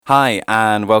Hi,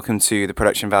 and welcome to the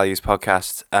Production Values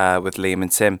podcast with Liam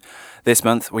and Tim. This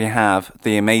month we have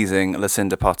the amazing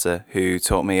Lucinda Potter, who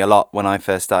taught me a lot when I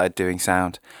first started doing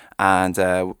sound, and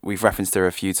we've referenced her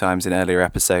a few times in earlier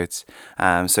episodes.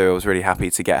 So I was really happy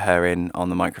to get her in on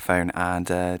the microphone and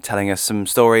telling us some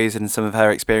stories and some of her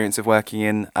experience of working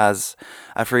in as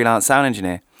a freelance sound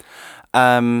engineer.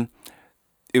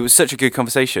 It was such a good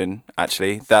conversation,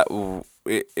 actually, that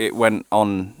it went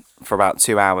on for about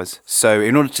 2 hours. So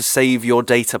in order to save your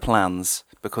data plans,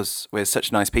 because we're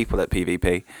such nice people at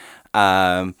PVP,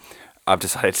 I've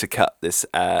decided to cut this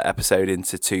episode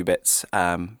into 2 bits.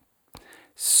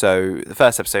 So the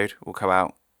first episode will come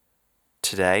out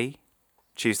today,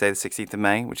 Tuesday the 16th of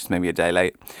May, which is maybe a day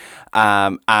late.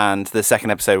 And the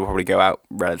second episode will probably go out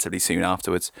relatively soon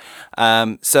afterwards.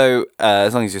 So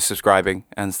as long as you're subscribing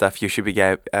and stuff, you should be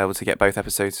able to get both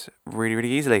episodes really,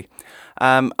 really easily.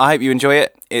 I hope you enjoy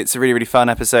it. It's a really, really fun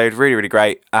episode, really, really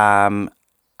great. And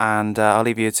I'll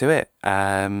leave you to it.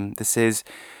 This is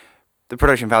the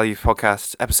Production Value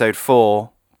Podcast, episode 4,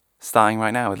 starting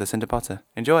right now with Lucinda Potter.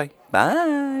 Enjoy.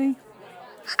 Bye.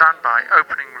 Stand by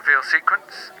opening reveal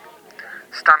sequence.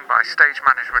 Stand by stage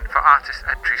management for artist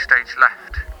entry stage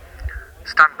left.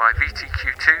 Stand by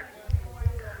VTQ2.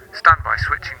 Stand by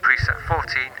switching preset 14.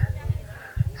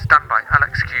 Stand by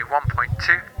LXQ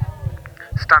 1.2.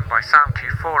 Stand by sound cue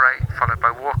 4.8 followed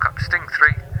by walk up sting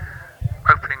 3.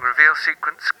 Opening reveal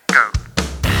sequence, go.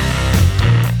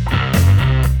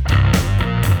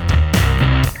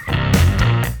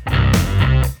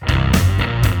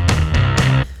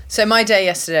 So my day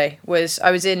yesterday was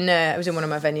I was in one of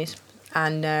my venues,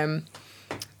 and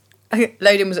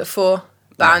loading was at 4.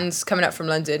 Bands coming up from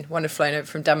London, one had flown over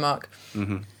from Denmark,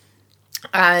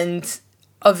 and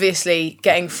obviously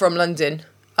getting from London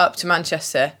up to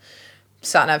Manchester,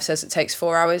 SatNav says it takes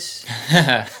 4 hours.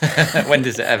 When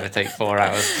does it ever take 4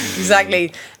 hours?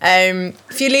 Exactly.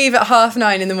 If you leave at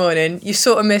 9:30 in the morning, you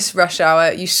sort of miss rush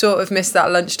hour. You sort of miss that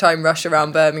lunchtime rush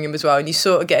around Birmingham as well. And you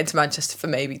sort of get into Manchester for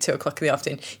maybe 2 o'clock in the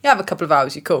afternoon. You have a couple of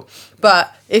hours, you're cool.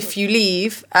 But if you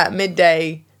leave at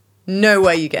midday, no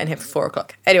way you're getting here for 4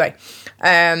 o'clock. Anyway,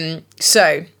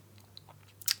 so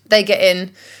they get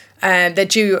in. They're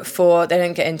due at 4, they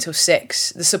don't get in till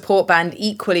 6. The support band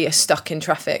equally are stuck in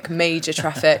traffic, major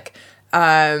traffic.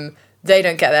 They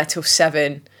don't get there till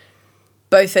 7.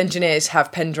 Both engineers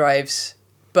have pen drives,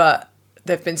 but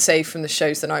they've been saved from the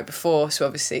shows the night before, so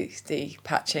obviously the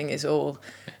patching is all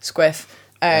squiff.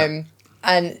 And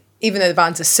even though the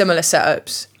bands are similar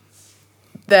setups,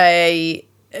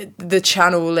 the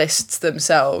channel lists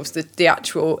themselves, the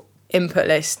actual input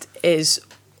list is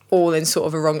all in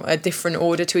sort of a different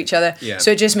order to each other. Yeah.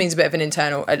 So it just means a bit of an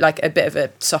internal, like a bit of a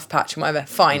soft patch and whatever,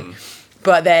 fine.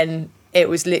 But then it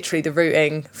was literally the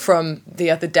routing from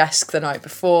the other desk the night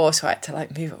before, so I had to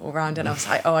like move it all around, and I was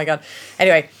like, oh my God.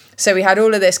 Anyway, so we had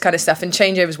all of this kind of stuff, and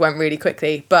changeovers went really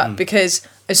quickly, but because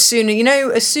as soon as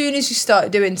you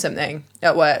start doing something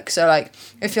at work, so like,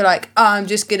 if you're like, oh, I'm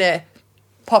just gonna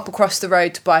pop across the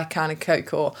road to buy a can of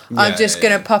Coke, or I'm just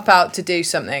going to pop out to do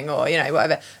something, or,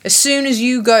 whatever. As soon as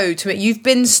you go to it, you've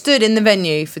been stood in the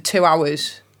venue for 2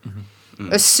 hours.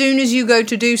 As soon as you go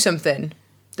to do something,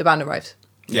 the band arrives.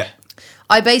 Yeah.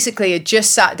 I basically had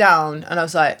just sat down and I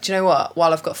was like, do you know what?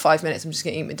 While I've got 5 minutes, I'm just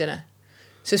going to eat my dinner.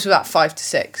 So this was about 5 to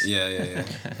 6. Yeah.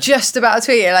 Just about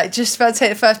to eat it, like just about to take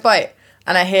the first bite.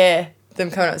 And I hear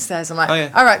them coming upstairs. I'm like,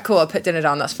 all right, cool, I'll put dinner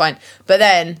down, that's fine. But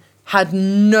then had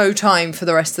no time for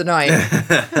the rest of the night.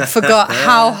 Forgot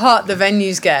how hot the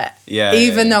venues get.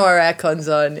 Even though our aircon's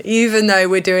on, even though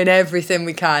we're doing everything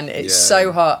we can, it's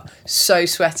so hot, so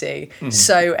sweaty,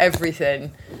 so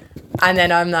everything. And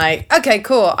then I'm like, okay,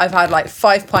 cool. I've had like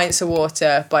 5 pints of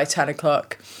water by 10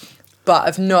 o'clock, but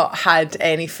I've not had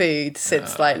any food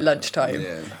since like lunchtime.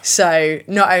 Yeah. So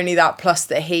not only that, plus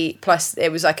the heat, plus it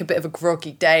was like a bit of a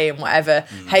groggy day and whatever.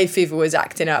 Hay fever was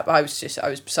acting up. I was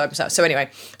beside myself. So anyway,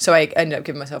 I ended up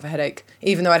giving myself a headache.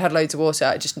 Even though I'd had loads of water,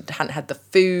 I just hadn't had the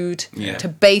food to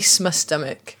base my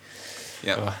stomach.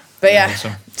 Yeah. But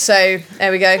awesome. So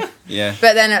there we go. Yeah.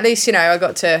 But then at least, I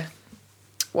got to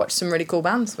watch some really cool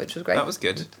bands, which was great. That was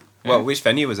good. Well, which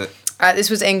venue was it? This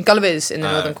was in Gulliver's in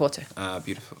the Northern Quarter.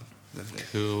 Beautiful. Lovely.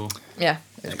 Cool. Yeah,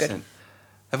 it was Excellent.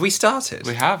 good. Have we started?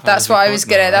 We have. That's why I was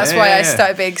gonna. That's why I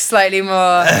started being slightly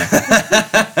more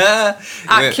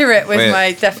accurate with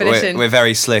my definition. We're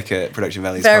very slick at Production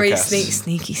Values. Very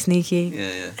podcasts. sneaky.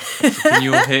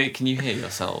 Yeah. Can you hear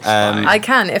yourselves? I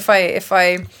can if I. Do you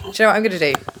know what I'm gonna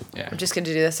do? Yeah. I'm just gonna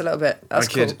do this a little bit. That's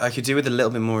cool. I could do with a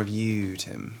little bit more of you,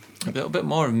 Tim. A little bit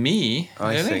more of me.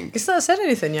 I think. It's not said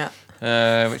anything yet.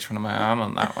 Which one am I? I'm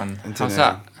on that one. How's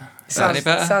that? Any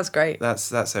better? Sounds great.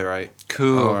 That's all right.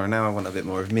 Cool. Oh, now I want a bit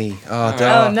more of me. Oh,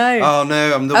 Oh, no. Oh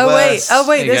no, I'm the Oh wait, worst. oh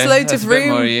wait, There you there's go. loads That's of a bit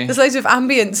more room. of you. There's loads of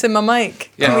ambience in my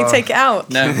mic. Can Yeah. we take it out?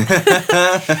 No.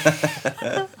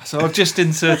 So I've just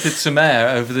inserted some air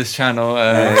over this channel.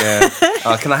 Yeah.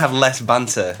 Oh, can I have less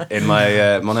banter in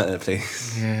my monitor,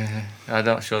 please? Yeah, I'm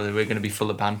not sure that we're going to be full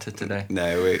of banter today.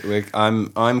 No,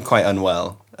 I'm quite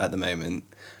unwell at the moment.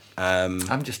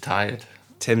 I'm just tired.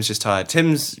 Tim's just tired.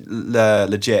 Tim's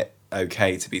legit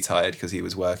okay to be tired because he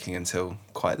was working until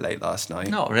quite late last night.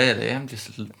 Not really. I'm just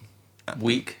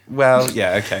weak. Well,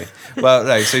 yeah, okay. Well,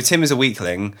 no, so Tim is a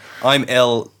weakling. I'm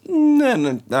ill.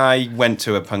 No, I went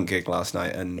to a punk gig last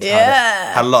night and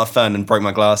had a lot of fun and broke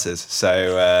my glasses.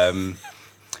 So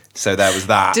there was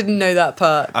that. Didn't know that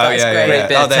part. Oh, That's yeah, great. Great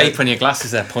bit Oh, of there- tape on your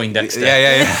glasses there, Poindexter.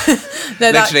 Yeah.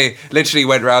 No, that- literally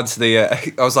went round to the.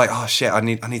 I was like, oh shit, I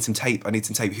need some tape.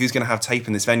 Who's gonna have tape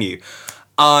in this venue?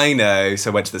 I know. So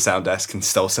I went to the sound desk and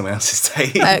stole someone else's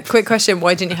tape. quick question: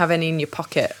 why didn't you have any in your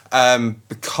pocket?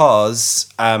 Because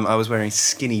I was wearing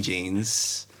skinny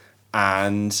jeans,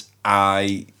 and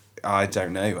I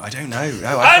don't know. No, I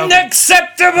felt-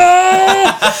 Unacceptable!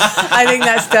 I think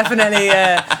that's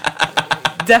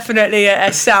definitely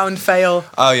a sound fail.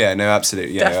 Oh yeah, no,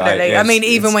 absolutely. Yeah, Definitely. I mean,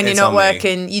 even when you're not on me.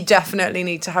 working, you definitely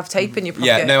need to have tape in your pocket.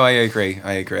 Yeah, no, I agree.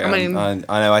 I mean- I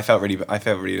know. I felt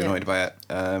really annoyed by it.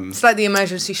 It's like the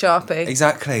emergency Sharpie.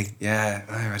 Exactly. Yeah.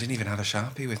 No, I didn't even have a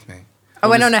Sharpie with me. I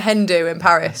went on a Hindu in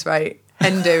Paris, right?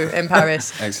 Hindu in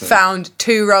Paris. Excellent. Found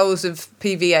 2 rolls of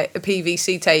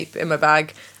PVC tape in my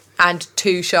bag and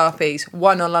 2 Sharpies.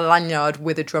 One on a lanyard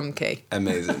with a drum key.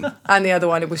 Amazing. And the other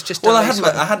one, it was just Well, a I loose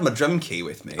had one. my drum key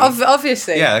with me.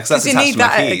 Obviously. Yeah, 'cause that's you attached need to my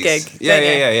that at a keys. gig. Yeah, don't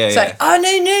you? yeah. It's like, oh, no,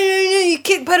 your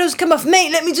kick pedals come off.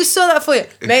 Mate, let me just sort that for you.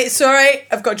 Mate, it's all right.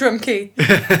 I've got a drum key.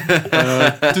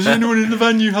 Does anyone in the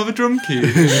venue have a drum key?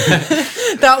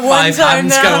 That one 5 time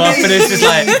hands now. go up and it's just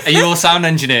like, are you all sound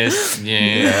engineers?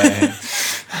 Yeah.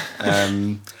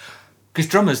 Because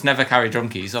drummers never carry drum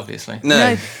keys, obviously.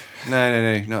 No,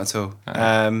 not at all.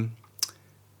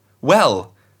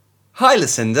 Well, hi,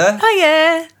 Lucinda.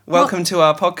 Hiya. Welcome to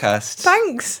our podcast.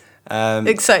 Thanks. Um,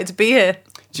 Excited to be here.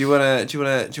 do you wanna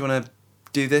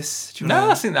do this? Do you No,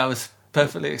 wanna... I think that was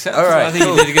perfectly acceptable. All right, I think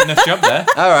cool. you did a good enough job there.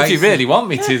 All right. If you really want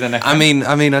me to, then I mean,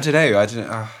 I don't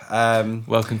know.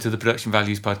 welcome to the Production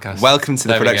Values Podcast. Welcome to the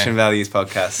There we go. Production Values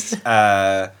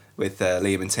Podcast with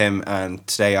Liam and Tim, and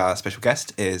today our special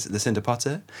guest is Lucinda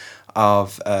Potter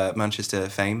of Manchester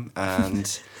fame,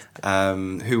 and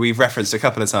who we've referenced a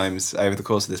couple of times over the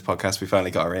course of this podcast. We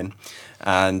finally got her in,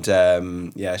 and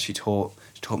she taught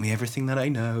me everything that I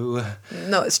know.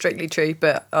 Not strictly true,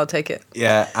 but I'll take it.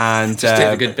 Yeah, and Just take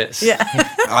the good bits. Yeah.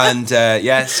 and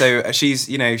so she's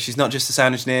not just a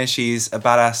sound engineer, she's a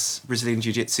badass Brazilian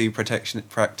Jiu-Jitsu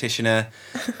practitioner.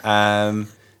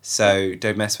 So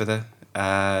don't mess with her.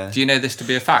 Do you know this to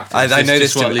be a fact? I know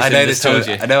this to I know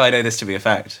this to be a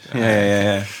fact.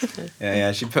 Yeah.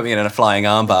 She put me in a flying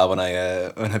armbar when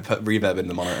I put reverb in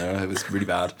the monitor. It was really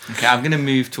bad. Okay, I'm going to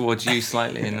move towards you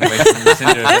slightly and away from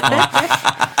Lucinda a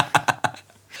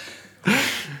bit more.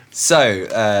 So,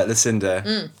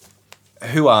 Lucinda,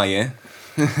 who are you?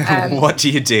 What do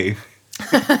you do?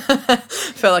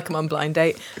 Feel like I'm on blind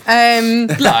date. Blind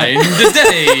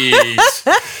days.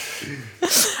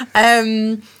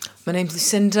 My name's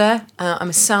Lucinda. I'm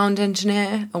a sound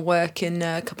engineer. I work in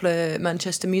a couple of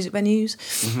Manchester music venues.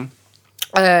 Mm-hmm.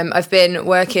 I've been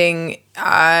working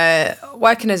as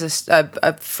a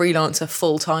freelancer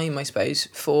full time, I suppose,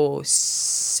 for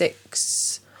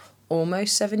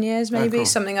almost 7 years, maybe cool.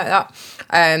 something like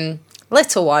that.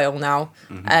 Little while now.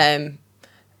 Mm-hmm.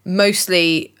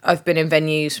 Mostly, I've been in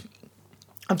venues.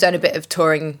 I've done a bit of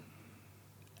touring.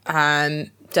 Done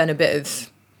a bit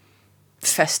of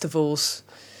festivals.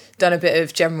 Done a bit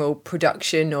of general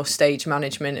production or stage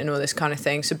management and all this kind of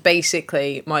thing. So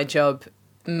basically, my job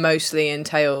mostly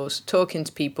entails talking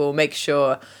to people, make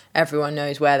sure everyone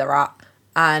knows where they're at,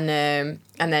 and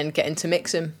then getting to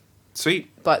mix them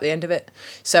Sweet. by the end of it.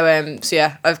 So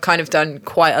yeah, I've kind of done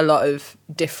quite a lot of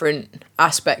different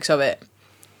aspects of it.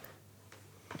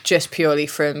 Just purely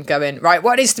from going, right,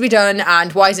 what needs to be done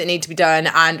and why does it need to be done?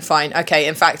 And fine, okay,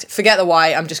 in fact, forget the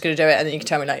why, I'm just going to do it and then you can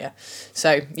tell me later.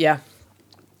 So yeah,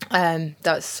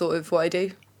 that's sort of what I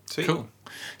do. Sweet. Cool.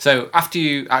 So after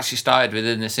you actually started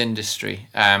within this industry,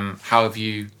 how have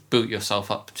you built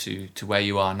yourself up to where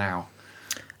you are now?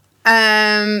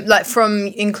 Like from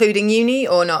including uni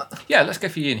or not? Yeah, let's go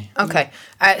for uni. Okay.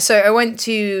 So I went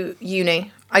to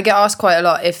uni. I get asked quite a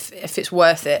lot if it's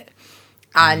worth it.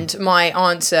 And my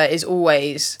answer is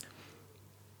always,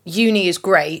 uni is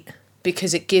great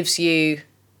because it gives you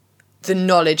the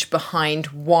knowledge behind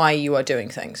why you are doing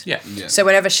things. Yeah. So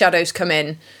whenever shadows come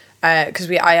in, because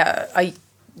I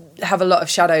have a lot of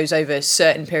shadows over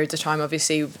certain periods of time.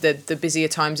 Obviously, the busier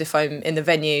times, if I'm in the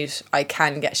venues, I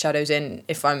can get shadows in.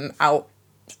 If I'm out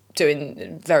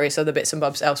doing various other bits and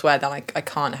bobs elsewhere, then I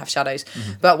can't have shadows.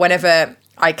 But whenever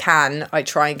I can, I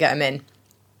try and get them in.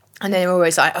 And then they're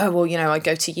always like, oh, well, I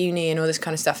go to uni and all this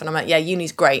kind of stuff. And I'm like, yeah,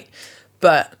 uni's great,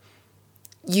 but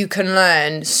you can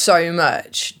learn so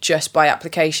much just by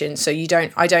application. So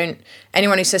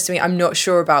anyone who says to me, I'm not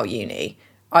sure about uni,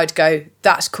 I'd go,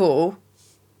 that's cool.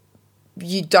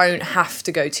 You don't have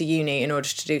to go to uni in order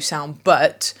to do sound,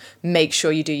 but make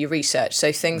sure you do your research.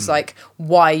 So things like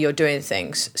why you're doing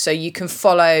things. So you can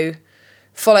follow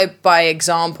by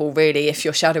example, really, if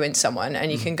you're shadowing someone,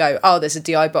 and you can go, oh, there's a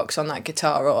DI box on that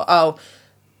guitar, or oh,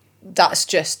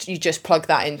 you just plug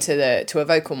that into a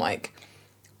vocal mic.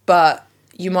 But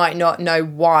you might not know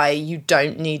why you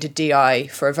don't need a DI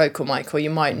for a vocal mic, or you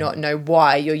might not know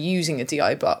why you're using a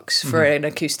DI box for an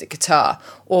acoustic guitar,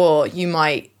 or you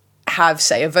might have,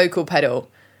 say, a vocal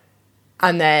pedal,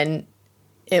 and then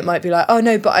it might be like, oh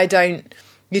no, but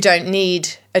you don't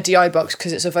need a DI box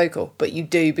because it's a vocal, but you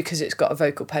do because it's got a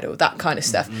vocal pedal, that kind of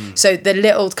stuff. So the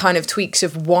little kind of tweaks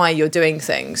of why you're doing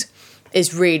things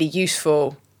is really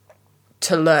useful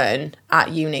to learn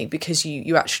at uni, because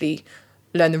you actually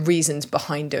learn the reasons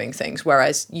behind doing things,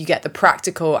 whereas you get the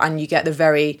practical and you get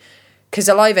because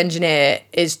a live engineer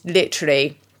is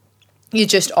literally, you're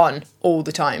just on all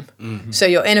the time. So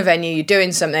you're in a venue, you're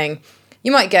doing something,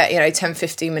 you might get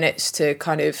 10-15 minutes to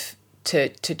kind of to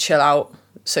chill out,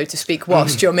 so to speak,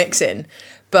 whilst you're mixing,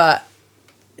 but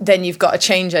then you've got a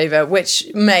changeover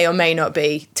which may or may not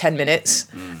be 10 minutes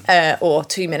or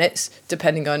 2 minutes,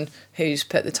 depending on who's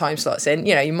put the time slots in.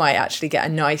 You might actually get a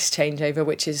nice changeover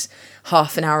which is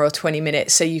half an hour or 20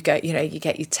 minutes, so you get your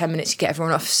 10 minutes, you get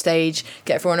everyone off stage,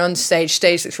 get everyone on stage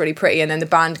looks really pretty, and then the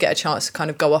band get a chance to kind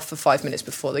of go off for 5 minutes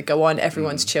before they go on.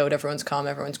 Everyone's chilled, everyone's calm,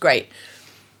 everyone's great.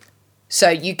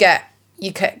 So you get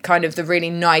kind of the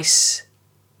really nice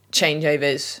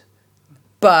changeovers,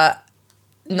 but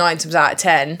 9 times out of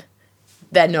 10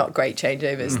 they're not great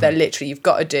changeovers. They're literally, you've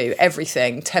got to do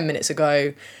everything 10 minutes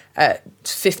ago at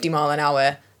 50 mile an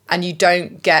hour, and you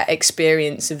don't get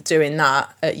experience of doing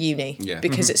that at uni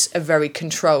because it's a very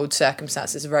controlled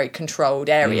circumstance, it's a very controlled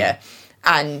area,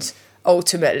 and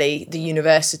ultimately the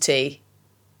university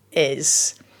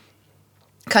is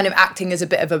kind of acting as a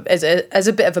bit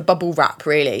of a bubble wrap,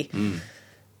 really.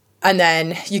 And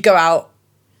then you go out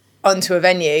onto a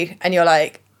venue and you're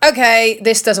like, okay,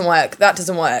 this doesn't work, that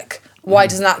doesn't work, why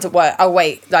doesn't that work? Oh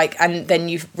wait, and then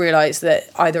you realise that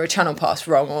either a channel passed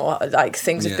wrong, or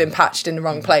things have been patched in the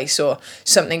wrong place, or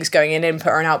something's going in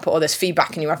input or an output, or there's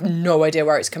feedback and you have no idea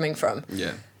where it's coming from.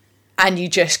 And you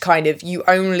just you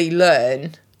only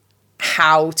learn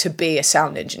how to be a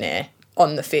sound engineer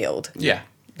on the field. You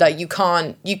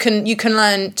can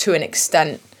learn to an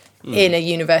extent in a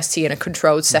university, in a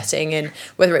controlled setting, in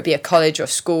whether it be a college or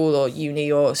school or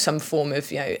uni or some form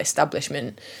of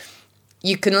establishment.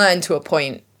 You can learn to a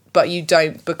point, but you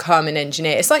don't become an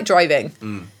engineer. It's like driving.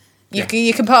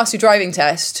 You can pass your driving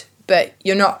test, but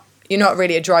you're not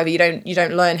really a driver. You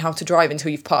don't learn how to drive until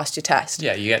you've passed your test.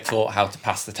 You get taught how to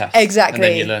pass the test. Exactly. And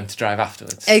then you learn to drive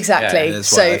afterwards. Exactly. Yeah,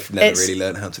 that's why I've never really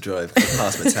learned how to drive. I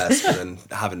passed my test, but then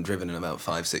haven't driven in about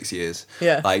 5-6 years.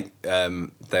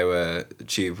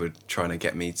 Tube were trying to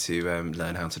get me to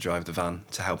learn how to drive the van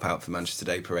to help out for Manchester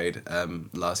Day Parade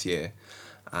last year,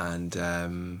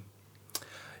 and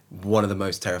one of the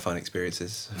most terrifying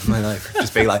experiences of my life,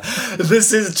 just being like,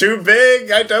 this is too big,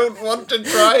 I don't want to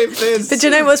drive this. But you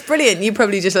know what's brilliant? You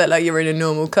probably just look like you're in a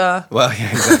normal car. Well,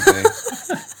 yeah, exactly.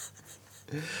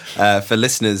 For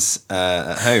listeners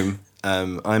at home,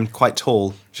 I'm quite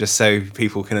tall, just so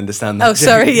people can understand that. Oh,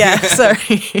 sorry,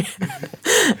 sorry.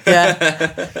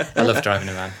 I love driving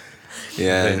a van.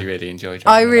 Yeah. I really enjoy driving.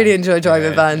 I really enjoy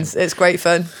driving vans. It's great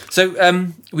fun. So,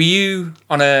 were you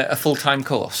on a full-time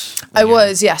course? I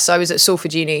was, yes. I was at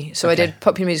Salford Uni. So I did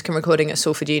popular music and recording at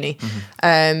Salford Uni.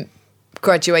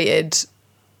 Graduated.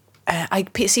 I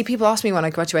see people ask me when I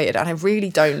graduated, and I really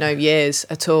don't know years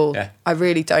at all. I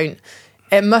really don't.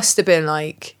 It must have been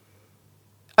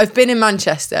I've been in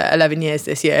Manchester 11 years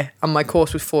this year, and my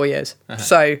course was 4 years.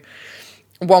 So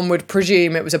one would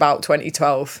presume it was about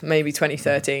 2012, maybe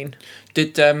 2013.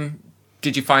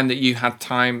 Did you find that you had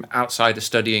time outside of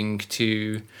studying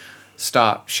to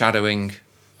start shadowing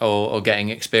or getting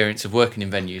experience of working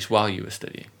in venues while you were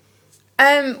studying?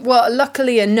 Well,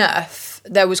 luckily enough,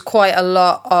 there was quite a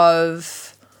lot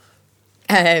of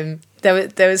there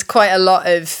was quite a lot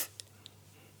of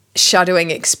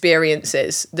shadowing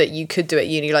experiences that you could do at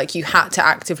uni. Like, you had to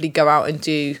actively go out and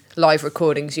do live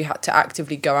recordings. You had to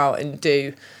actively go out and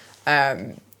do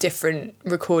different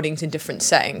recordings in different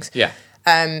settings. Yeah.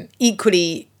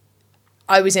 Equally,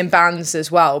 I was in bands as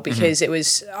well, because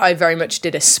I very much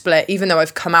did a split, even though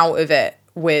I've come out of it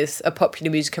with a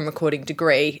popular music and recording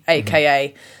degree,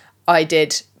 aka I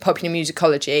did popular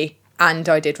musicology and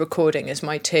I did recording as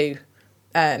my two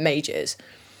majors.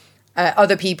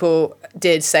 Other people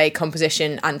did, say,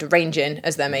 composition and arranging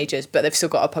as their majors, but they've still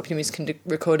got a popular music and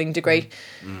recording degree.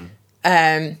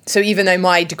 So even though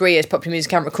my degree is popular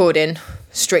music and recording,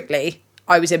 strictly,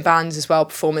 I was in bands as well,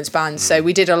 performance bands. So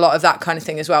we did a lot of that kind of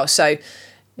thing as well. So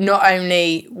not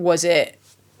only was it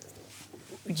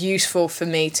useful for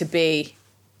me to be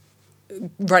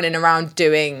running around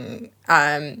doing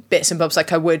bits and bobs,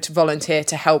 like I would volunteer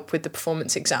to help with the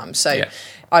performance exams. So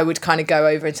I would kind of go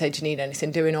over and say, do you need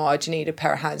anything doing, or do you need a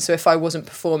pair of hands? So if I wasn't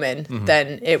performing,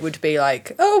 then it would be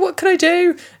like, oh, what can I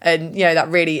do? And, you know, that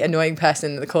really annoying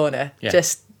person in the corner,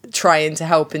 just trying to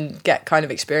help and get kind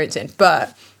of experience in.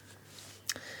 But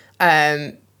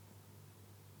having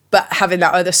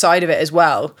that other side of it as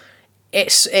well,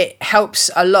 it helps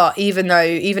a lot, even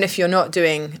if you're not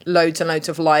doing loads and loads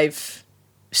of live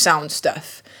sound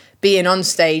stuff. Being on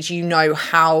stage, you know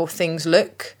how things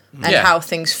look and how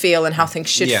things feel and how things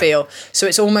should feel. So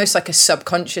it's almost like a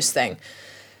subconscious thing.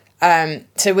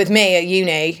 So with me at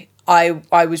uni,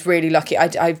 I was really lucky.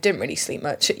 I didn't really sleep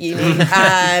much at uni,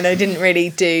 and I don't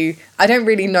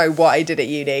really know what I did at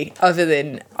uni, other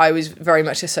than I was very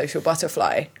much a social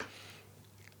butterfly.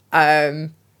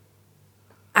 And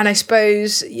I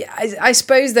suppose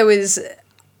there was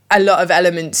a lot of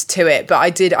elements to it, but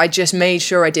I just made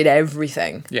sure I did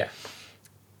everything. Yeah.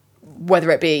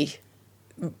 Whether it be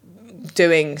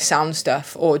doing sound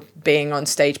stuff or being on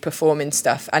stage performing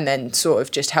stuff, and then sort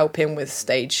of just helping with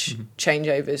stage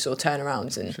changeovers or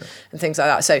turnarounds and things like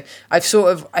that. So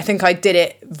I think I did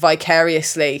it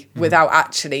vicariously without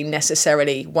actually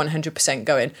necessarily 100%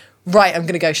 going, right, I'm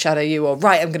going to go shadow you, or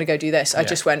right, I'm going to go do this. I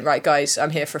just went, right, guys,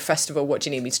 I'm here for a festival. What do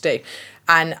you need me to do?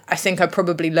 And I think I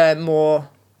probably learned more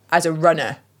as a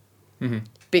runner,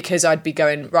 because I'd be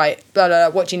going, right, blah, blah,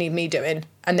 blah, what do you need me doing?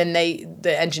 And then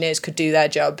the engineers could do their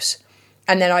jobs,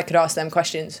 and then I could ask them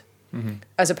questions,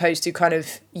 as opposed to kind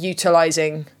of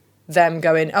utilising them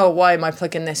going, oh, why am I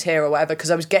plugging this here or whatever? Because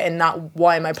I was getting that,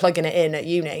 why am I plugging it in at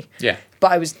uni? Yeah.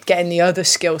 But I was getting the other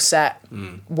skill set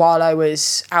while I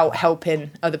was out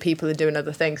helping other people and doing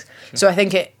other things. Sure. So I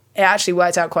think it actually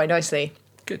worked out quite nicely.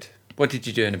 Good. What did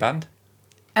you do in a band?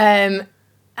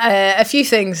 A few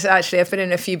things, actually. I've been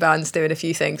in a few bands doing a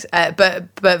few things. But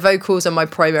vocals are my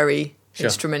primary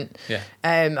instrument. Yeah.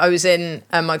 I was in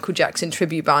a Michael Jackson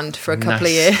tribute band for a couple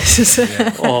of years.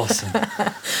 Awesome.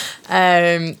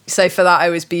 So for that I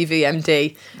was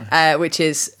BVMD, which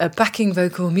is a backing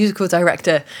vocal musical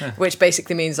director, which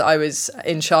basically means that I was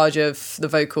in charge of the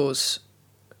vocals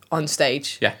on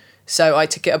stage. Yeah. So I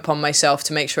took it upon myself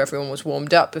to make sure everyone was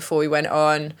warmed up before we went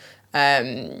on,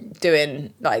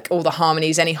 doing like all the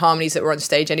harmonies, any harmonies that were on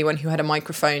stage, anyone who had a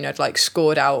microphone, I'd like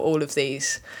scored out all of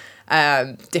these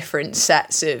different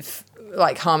sets of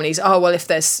like harmonies. Oh, well,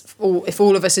 if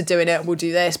all of us are doing it, we'll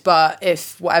do this, but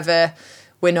if whatever,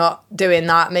 we're not doing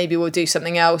that, maybe we'll do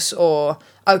something else. Or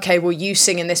okay, well, you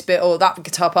sing in this bit, or that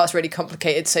guitar part's really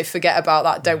complicated, so forget about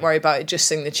that, don't worry about it, just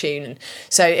sing the tune. And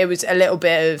so it was a little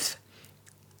bit of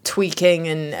tweaking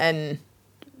and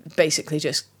basically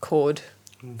just chord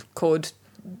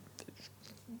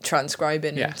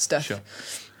transcribing and stuff. Sure.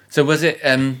 So was it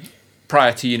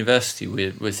prior to university,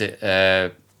 was it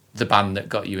the band that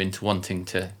got you into wanting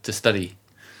to study?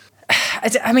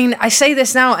 I mean, I say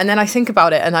this now and then I think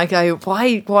about it and I go,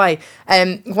 why?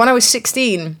 When I was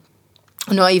 16,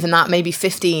 not even that, maybe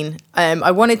 15,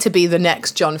 I wanted to be the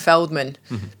next John Feldman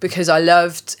because I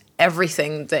loved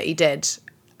everything that he did.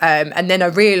 And then I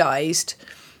realised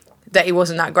that he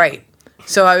wasn't that great.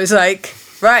 So I was like,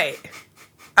 right,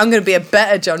 I'm going to be a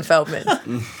better John Feldman.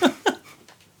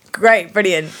 Great,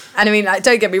 brilliant. And I mean, like,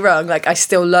 don't get me wrong, like I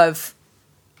still love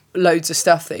loads of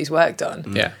stuff that he's worked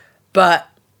on. Yeah. But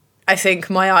I think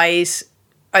my eyes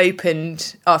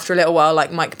opened after a little while,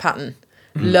 like Mike Patton.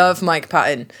 Love Mike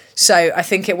Patton. So I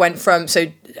think it went from,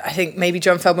 I think maybe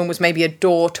John Feldman was maybe a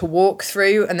door to walk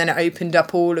through, and then it opened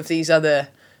up all of these other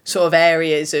sort of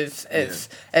areas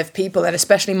of people, and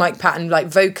especially Mike Patton, like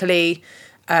vocally,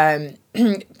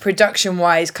 production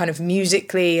wise, kind of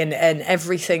musically, and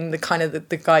everything the kind of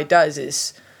the guy does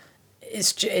is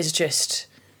just,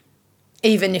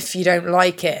 even if you don't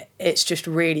like it, it's just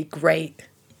really great.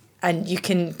 And you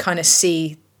can kind of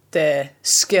see the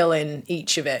skill in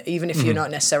each of it, even if you're not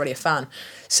necessarily a fan.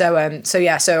 So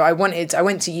I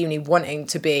went to uni wanting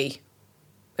to be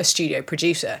a studio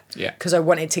producer, because I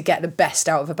wanted to get the best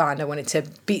out of a band. I wanted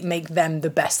to make them the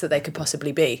best that they could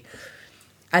possibly be.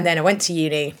 And then I went to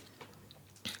uni,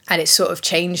 and it sort of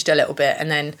changed a little bit.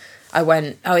 And then I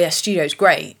went, oh yeah, studio's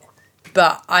great,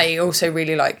 but I also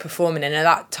really like performing. And at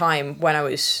that time, when I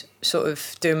was sort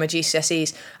of doing my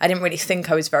GCSEs, I didn't really think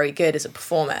I was very good as a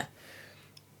performer.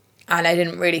 And I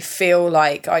didn't really feel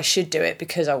like I should do it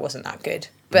because I wasn't that good.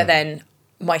 But then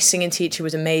my singing teacher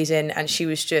was amazing, and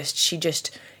she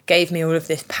just gave me all of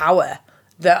this power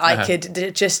that I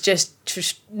could just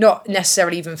not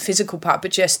necessarily even physical power,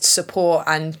 but just support,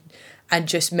 and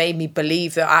just made me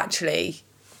believe that actually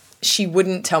she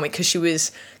wouldn't tell me, because she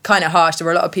was kind of harsh. There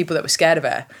were a lot of people that were scared of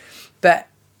her. But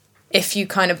if you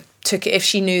kind of took it, if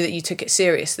she knew that you took it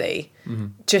seriously,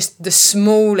 just the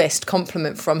smallest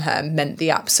compliment from her meant the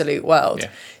absolute world. Yeah.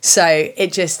 So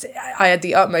I had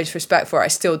the utmost respect for her. I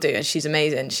still do. And she's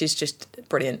amazing. She's just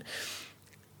brilliant.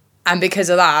 And because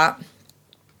of that,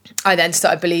 I then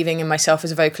started believing in myself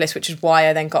as a vocalist, which is why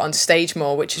I then got on stage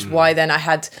more, which is why then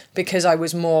because I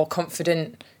was more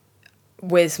confident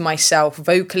with myself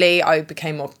vocally, I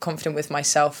became more confident with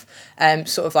myself,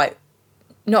 sort of like,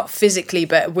 not physically,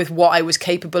 but with what I was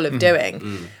capable of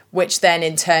doing, which then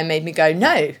in turn made me go,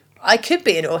 no, I could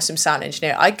be an awesome sound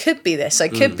engineer. I could be this. I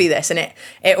could be this. And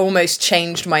it almost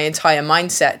changed my entire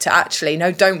mindset to actually,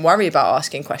 no, don't worry about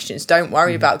asking questions. Don't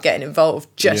worry about getting involved.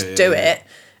 Just do it.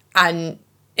 And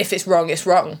if it's wrong, it's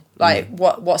wrong. Like,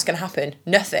 what's going to happen?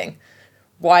 Nothing.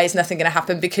 Why is nothing going to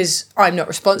happen? Because I'm not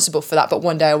responsible for that, but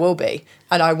one day I will be.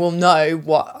 And I will know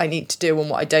what I need to do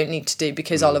and what I don't need to do,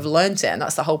 because I'll have learned it. And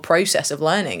that's the whole process of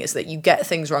learning, is that you get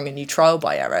things wrong and you trial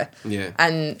by error. Yeah.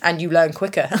 And you learn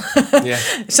quicker.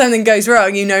 If something goes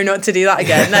wrong, you know not to do that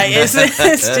again. Like,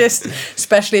 it's just,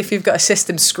 especially if you've got a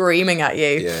system screaming at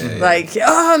you. Like,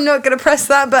 oh, I'm not going to press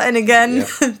that button again.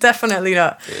 Definitely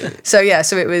not. So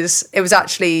it was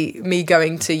actually me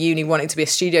going to uni wanting to be a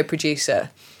studio producer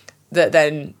that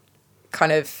then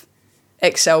kind of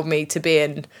excelled me to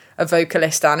being a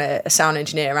vocalist and a sound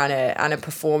engineer and a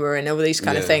performer and all these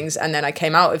kind of things. And then I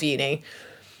came out of uni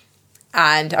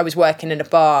and I was working in a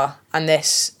bar and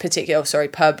this particular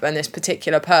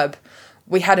pub,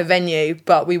 we had a venue,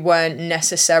 but we weren't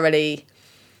necessarily,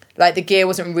 like, the gear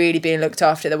wasn't really being looked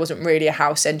after. There wasn't really a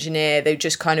house engineer. They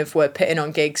just kind of were putting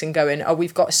on gigs and going, oh,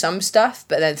 we've got some stuff,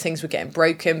 but then things were getting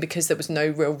broken because there was no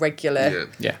real regular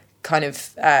kind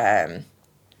of there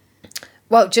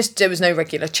was no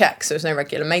regular checks, there was no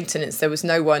regular maintenance, there was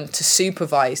no one to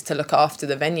supervise, to look after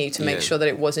the venue, to make sure that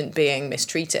it wasn't being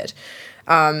mistreated.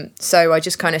 So I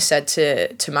just kind of said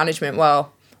to management,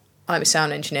 well, I'm a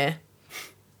sound engineer,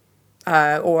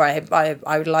 or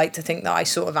I would like to think that I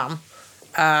sort of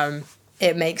am.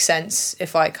 It makes sense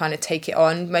if I kind of take it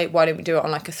on. Why don't we do it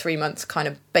on like a 3-month kind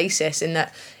of basis, in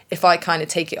that if I kind of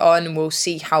take it on and we'll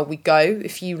see how we go,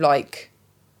 if you like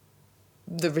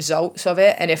the results of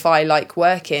it, and if I like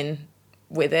working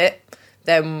with it,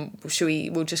 then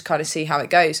we'll just kind of see how it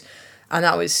goes. And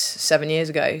that was 7 years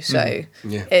ago, so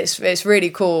it's really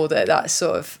cool that that's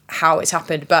sort of how it's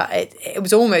happened. But it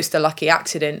was almost a lucky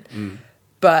accident.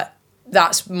 But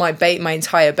that's my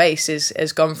entire base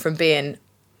has gone from being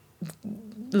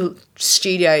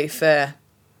studio for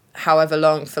however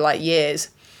long, for like years,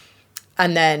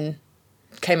 and then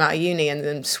came out of uni and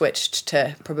then switched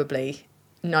to probably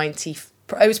 90.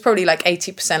 It was probably like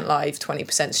 80% live,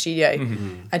 20% studio.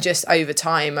 And just over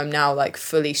time, I'm now like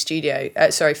fully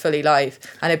live,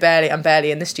 and I'm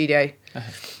barely in the studio.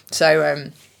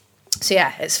 So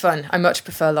yeah, it's fun. I much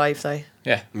prefer live though.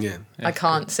 Yeah. I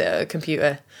can't sit at a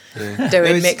computer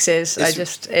doing mixes.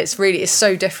 It's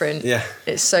so different. Yeah.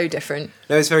 It's so different.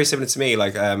 No, it's very similar to me.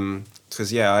 Like,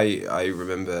 because I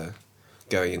remember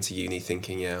going into uni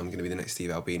thinking, I'm going to be the next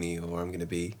Steve Albini, or I'm going to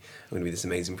be this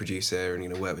amazing producer and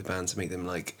going to work with bands to make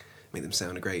them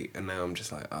sound great. And now I'm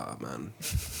just like, oh man,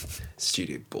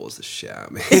 studio bores the shit out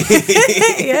of me.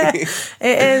 Yeah, it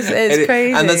is. It's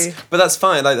crazy. But that's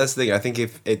fine. Like, that's the thing. I think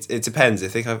if it depends.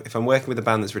 If I'm working with a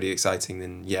band that's really exciting,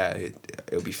 then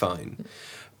it'll be fine.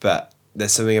 But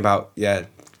there's something about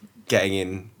getting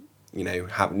in,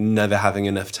 never having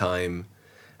enough time,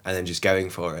 and then just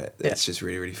going for it. It's just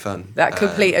really, really fun. That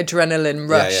complete adrenaline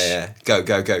rush. Yeah. Go.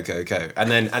 And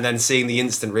then seeing the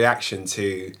instant reaction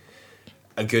to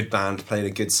a good band playing a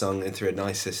good song and through a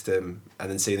nice system, and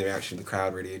then seeing the reaction of the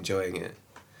crowd really enjoying it.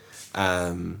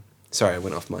 Sorry, I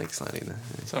went off mic slightly there.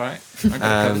 It's all right.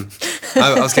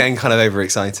 I was getting kind of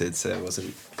overexcited, so it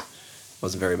wasn't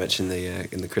very much in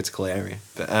the critical area.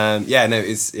 But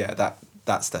that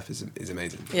that stuff is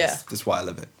amazing. Yeah. That's why I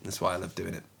love it. That's why I love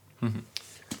doing it.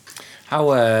 How,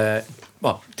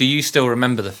 well, do you still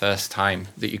remember the first time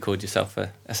that you called yourself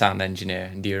a sound engineer?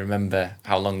 And do you remember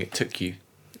how long it took you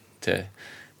to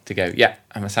go, yeah,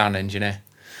 I'm a sound engineer?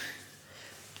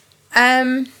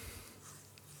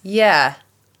 Yeah.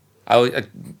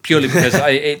 Purely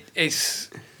because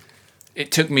it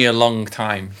took me a long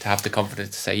time to have the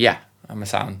confidence to say, yeah, I'm a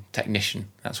sound technician.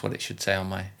 That's what it should say on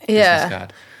my business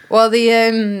card. Well,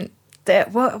 it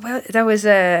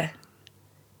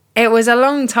was a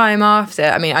long time after.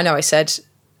 I mean, I know I said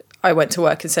I went to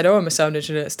work and said, "Oh, I'm a sound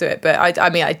engineer, let's do it." But I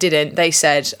mean, I didn't. They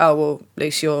said, "Oh, well,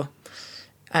 Luce, you're,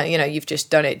 you've just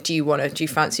done it. Do you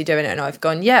fancy doing it?" And I've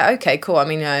gone, "Yeah, okay, cool." I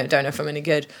mean, I don't know if I'm any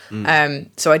good.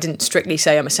 So I didn't strictly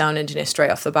say I'm a sound engineer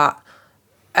straight off the bat.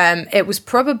 It was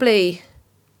probably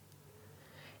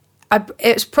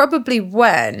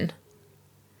when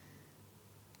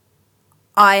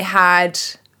I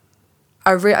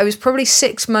was probably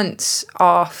 6 months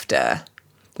after,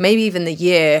 maybe even the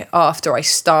year after I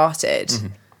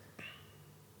started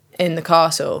in the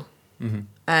Castle.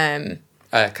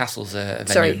 Castle's a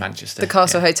venue in Manchester. The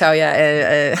Castle Hotel,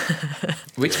 yeah.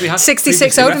 Which we had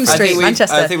 66 Oldham Street,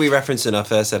 Manchester. I think we referenced in our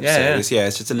first episode. Yeah.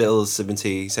 It's just a little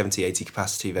 70, 80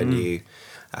 capacity venue.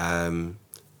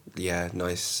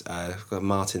 Nice. Got a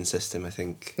Martin system, I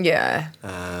think. Yeah.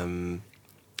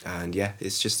 And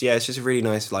it's just a really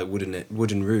nice like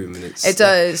wooden room, and it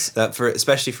does that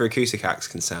especially for acoustic acts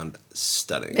can sound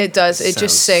stunning. It does. It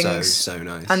just sings so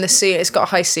nice, and it's got a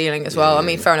high ceiling as well. I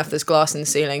mean, fair enough, there's glass in the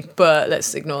ceiling, but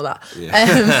let's ignore that.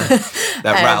 That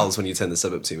rattles when you turn the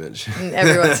sub up too much.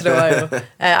 Every once in a while.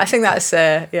 I think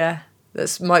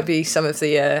that's might be some of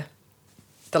the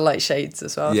light shades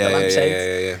as well. The lamp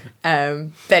shades.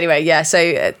 But anyway, so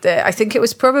I think it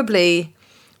was probably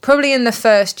in the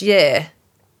first year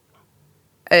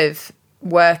of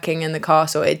working in the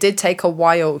Castle. It did take a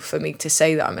while for me to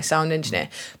say that I'm a sound engineer,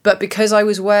 but because I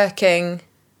was working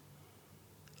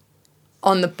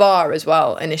on the bar as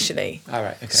well initially. All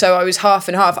right. Okay. So I was half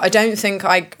and half. I don't think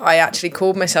I actually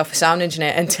called myself a sound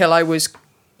engineer until I was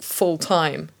full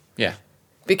time. Yeah.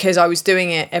 Because I was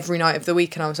doing it every night of the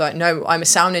week, and I was like, no, I'm a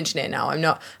sound engineer now. I'm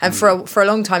not. And for a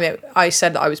long time, I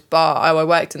said that I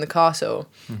worked in the Castle,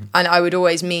 and I would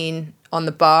always mean on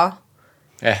the bar.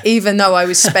 Yeah. Even though I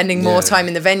was spending more time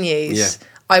in the venues,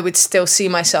 I would still see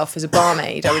myself as a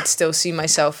barmaid. I would still see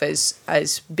myself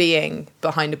as being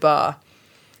behind a bar.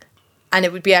 And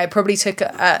it probably took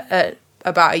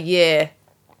about a year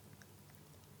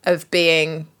of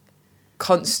being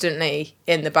constantly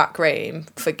in the back room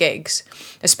for gigs,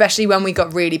 especially when we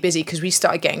got really busy, because we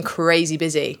started getting crazy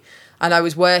busy. And I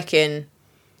was working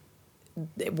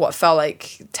what felt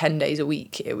like 10 days a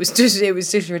week. It was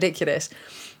just ridiculous.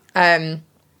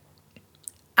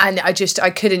 And I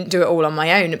couldn't do it all on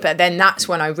my own. But then that's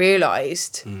when I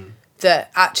realised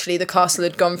that actually the Castle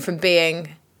had gone from being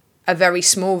a very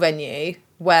small venue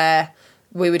where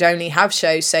we would only have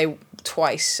shows, say,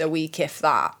 twice a week, if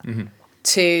that,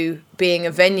 to being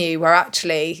a venue where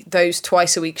actually those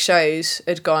twice a week shows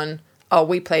had gone, oh,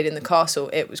 we played in the Castle,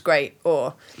 it was great.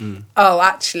 Or, oh,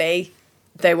 actually,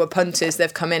 they were punters,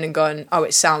 they've come in and gone, oh,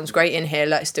 it sounds great in here,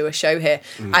 let's do a show here.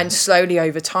 And slowly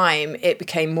over time, it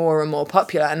became more and more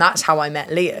popular. And that's how I met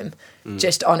Liam,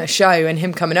 just on a show, and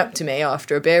him coming up to me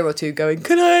after a beer or two going,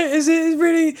 is it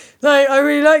really, like, I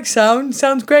really like sounds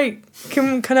great.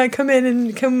 Can I come in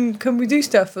and can we do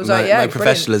stuff? I was like, yeah, my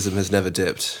professionalism has never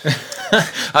dipped.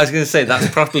 I was going to say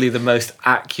that's probably the most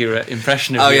accurate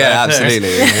impression of you. Oh yeah,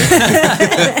 absolutely.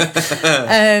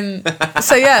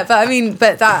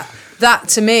 But that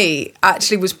to me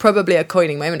actually was probably a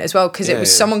coining moment as well, because it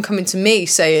was someone coming to me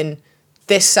saying,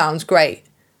 "This sounds great."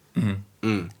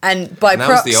 And by that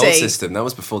proxy, was the old system. That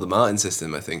was before the Martin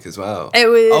system, I think, as well. It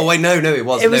was. Oh wait, no, it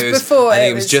wasn't. It was before. I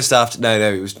think it was just after. No,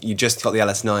 it was. You just got the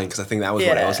LS9, because I think that was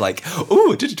when I was like,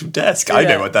 "Oh, digital desk. I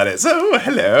know what that is. Oh,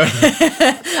 hello."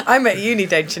 I'm at uni,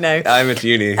 don't you know? I'm at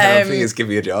uni. I think it's give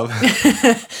me a job.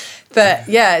 But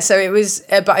yeah, so it was.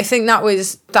 But I think that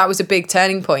was a big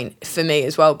turning point for me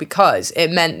as well, because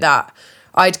it meant that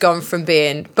I'd gone from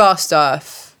being bar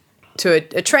staff to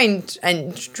a trained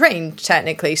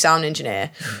technically sound engineer,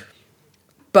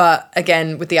 but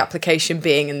again with the application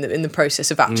being in the process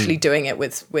of actually doing it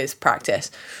with practice,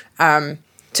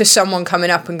 to someone coming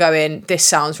up and going, this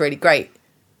sounds really great.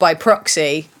 By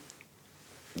proxy,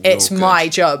 it's my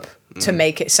job to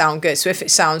make it sound good. So if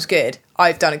it sounds good,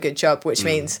 I've done a good job, which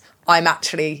means I'm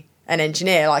actually an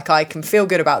engineer. Like, I can feel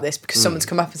good about this because someone's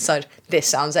come up and said, this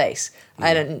sounds ace.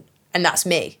 And that's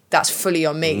me. That's fully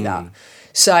on me, that.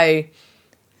 So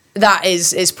that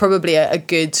is probably a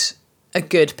good a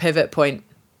good pivot point.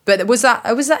 But was that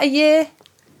a year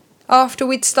after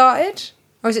we'd started?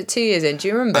 Or was it 2 years in? Do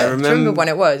you remember? Do you remember when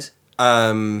it was?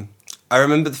 I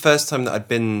remember the first time that I'd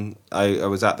been, I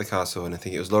was at the castle, and I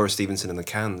think it was Laura Stevenson and the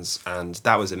Cans, and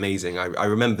that was amazing. I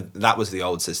remember that was the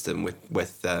old system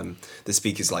with the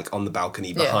speakers like on the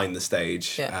balcony behind the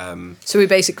stage. Yeah. So we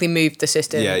basically moved the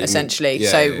system essentially.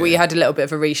 We had a little bit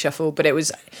of a reshuffle, but it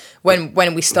was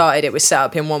when we started, it was set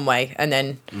up in one way, and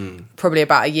then probably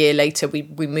about a year later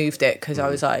we moved it because I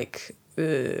was like,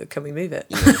 can we move it?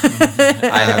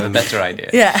 I have a better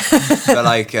idea. Yeah. But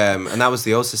like, and that was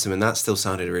the old system, and that still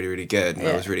sounded really, really good. And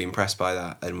I was really impressed by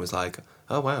that, and was like,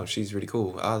 oh wow, she's really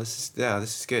cool. Oh, this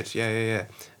is good. Yeah.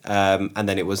 And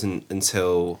then it wasn't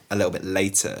until a little bit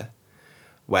later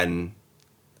when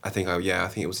I think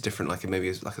it was different. Like maybe it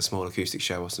was like a small acoustic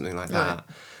show or something like that.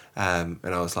 And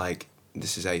I was like,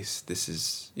 this is ace. This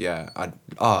is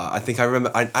I think I remember.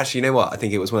 Actually, you know what? I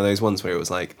think it was one of those ones where it was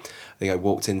like, I think I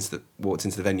walked into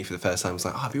the venue for the first time. I was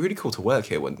like, it'd be really cool to work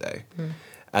here one day,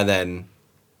 and then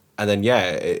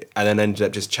ended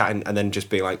up just chatting, and then just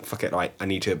being like, fuck it, like I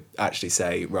need to actually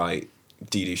say, right,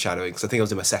 do you do shadowing? Because I think I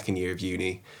was in my second year of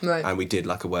uni, and we did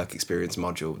like a work experience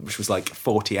module, which was like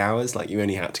 40 hours. Like you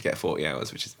only had to get 40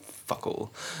 hours, which is fuck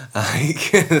all.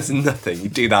 Like there's nothing. You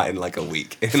do that in like a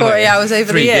week. 40 hours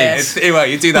over the year. Well,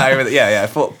 you do that over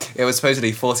it was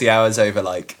supposedly 40 hours over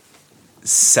like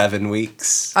 7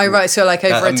 weeks. Oh right, so like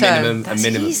over a term. A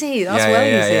minimum. Easy. That's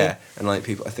easy. Yeah. And like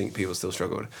I think people still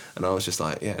struggled, and I was just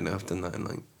like, I've done that in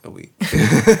like a week,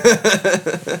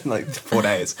 like 4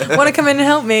 days. Want to come in and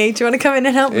help me? Do you want to come in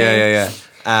and help me? Yeah.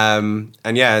 And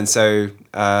so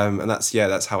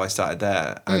that's how I started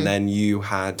there, and then you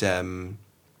had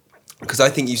because I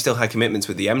think you still had commitments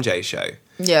with the MJ show.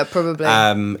 Yeah, probably.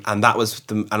 And that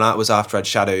was after I'd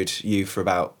shadowed you for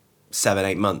about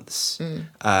 7-8 months.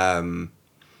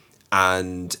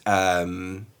 And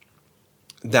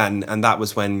that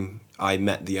was when I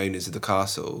met the owners of the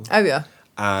castle. Oh yeah.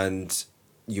 And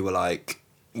you were like,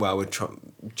 well, do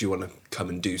you want to come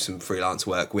and do some freelance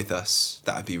work with us?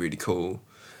 That would be really cool.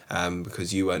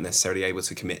 Because you weren't necessarily able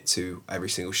to commit to every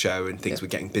single show, and things were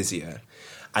getting busier.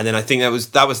 And then I think that was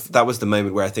the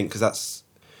moment where I think, because that's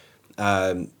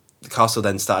the castle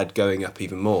then started going up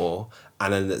even more,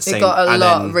 and then at the same, it got a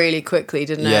lot really quickly,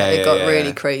 didn't it? It got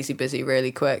really crazy busy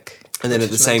really quick. And then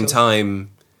at the same time,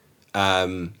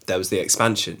 there was the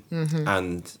expansion,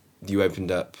 and you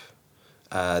opened up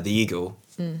the Eagle.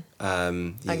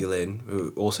 Eagle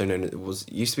Inn, also known as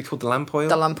used to be called the Lamp Oil.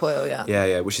 The Lamp Oil, yeah.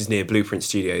 Yeah, which is near Blueprint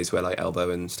Studios, where like Elbow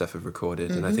and stuff have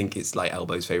recorded, and I think it's like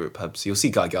Elbow's favourite pub. So you'll see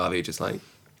Guy Garvey just like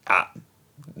at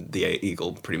the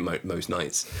Eagle pretty most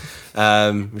nights,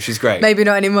 which is great. Maybe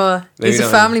not anymore. He's a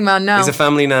family man now. He's a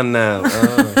family man now.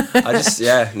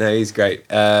 He's great.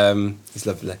 He's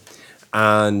lovely,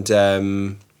 and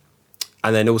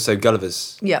then also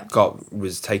Gulliver's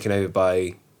was taken over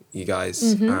by you guys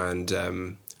and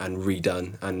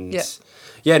redone, and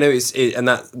and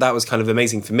that was kind of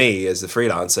amazing for me as a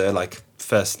freelancer, like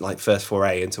first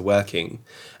foray into working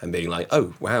and being like,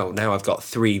 oh wow, now I've got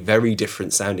 3 very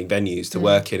different sounding venues to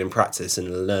work in and practice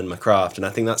and learn my craft. And I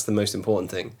think that's the most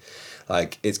important thing.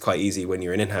 Like it's quite easy when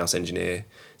you're an in-house engineer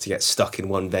to get stuck in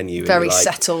one venue, very and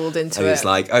settled into it. It's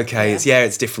like, okay,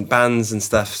 it's different bands and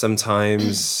stuff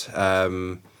sometimes,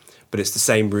 but it's the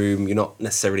same room. You're not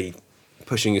necessarily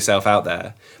pushing yourself out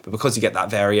there, but because you get that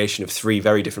variation of 3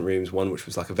 very different rooms, one which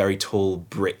was like a very tall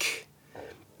brick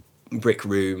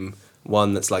room,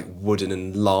 one that's like wooden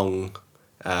and long,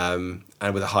 and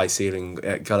with a high ceiling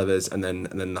at Gulliver's, and then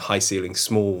the high ceiling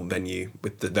small venue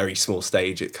with the very small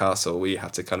stage at Castle, where you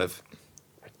have to kind of,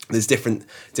 there's different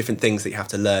things that you have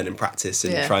to learn and practice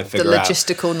and try and figure out. The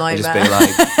logistical nightmare. And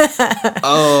just be like,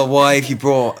 oh, why have you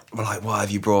brought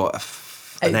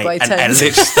an 8x10.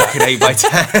 Literally stuck an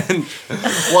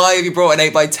 8x10. Why have you brought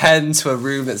an 8x10 to a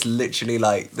room that's literally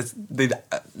like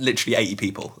literally 80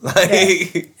 people?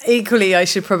 Equally, I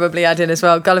should probably add in as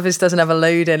well, Gulliver's doesn't have a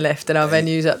load-in lift and our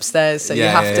venue's upstairs, so you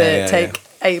have to take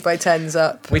 8x10s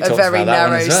up a very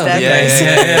narrow staircase.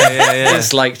 Yeah.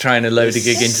 It's like trying to load a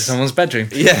gig into someone's bedroom.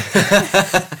 Yeah.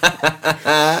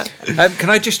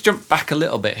 Can I just jump back a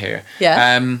little bit here?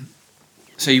 Yeah.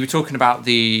 So you were talking about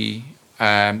the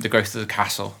growth of the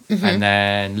castle, and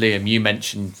then Liam, you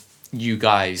mentioned you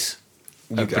guys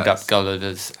opened up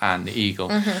Gulliver's and the Eagle.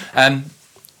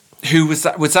 Who was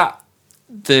that? Was that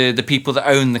the people that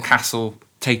own the castle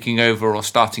taking over or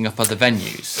starting up other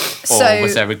venues, or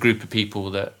was there a group of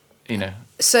people that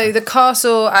So the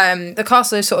castle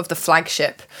is sort of the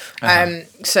flagship.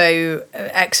 So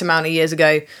X amount of years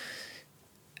ago,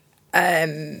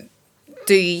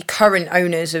 the current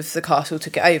owners of the castle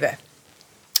took it over.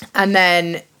 And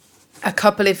then a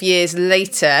couple of years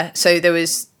later, so there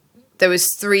was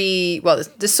three. Well,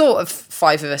 there's sort of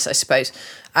five of us, I suppose.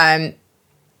 I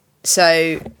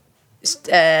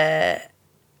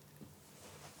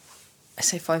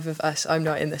say five of us. I'm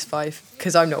not in this five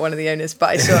because I'm not one of the owners.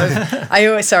 But I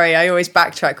always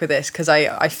backtrack with this because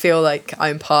I feel like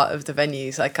I'm part of the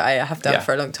venues. Like I have done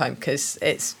for a long time because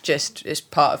it's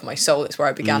part of my soul. It's where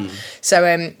I began. So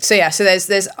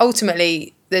there's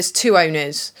ultimately two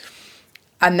owners,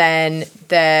 and then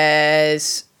there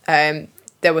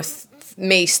were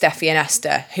me, Steffi, and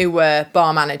Esther, who were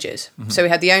bar managers. So we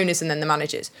had the owners and then the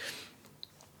managers.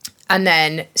 And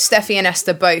then Steffi and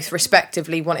Esther both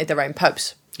respectively wanted their own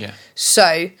pubs. Yeah.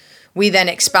 So we then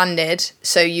expanded.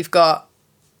 So you've got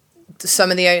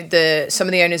some of the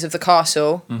owners of the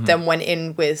castle then went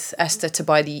in with Esther to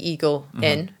buy the Eagle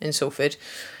Inn in Salford.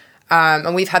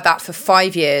 And we've had that for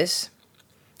 5 years.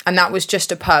 And that was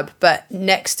just a pub. But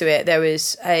next to it, there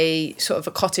was a sort of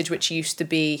a cottage which used to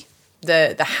be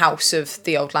the house of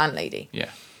the old landlady.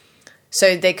 Yeah.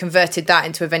 So they converted that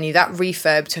into a venue. That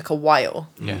refurb took a while.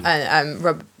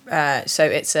 Yeah. So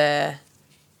it's a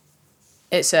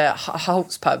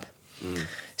Holt's pub.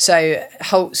 So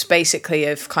Holt's basically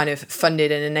have kind of funded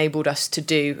and enabled us to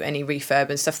do any refurb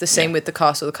and stuff. The same with the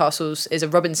castle. The castle's is a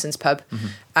Robinson's pub.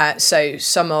 So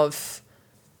some of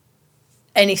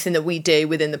anything that we do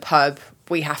within the pub,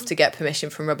 we have to get permission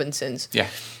from Robinson's. Yeah.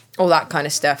 All that kind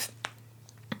of stuff.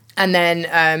 And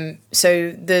then,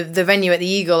 so the venue at the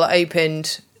Eagle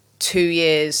opened 2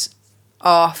 years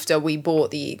after we bought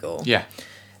the Eagle. Yeah.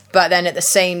 But then at the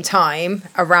same time,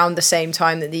 around the same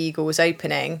time that the Eagle was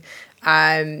opening,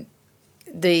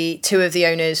 the two of the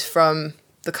owners from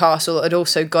the castle had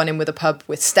also gone in with a pub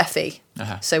with Steffi.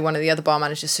 So one of the other bar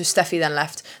managers. So Steffi then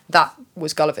left. That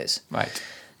was Gulliver's. Right.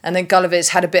 And then Gulliver's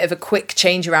had a bit of a quick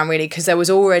change around, really, because there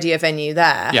was already a venue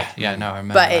there. Yeah, no, I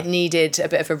remember. But it needed a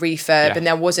bit of a refurb, and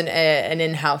there wasn't an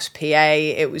in-house PA.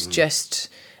 It was just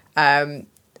a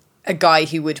guy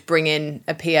who would bring in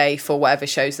a PA for whatever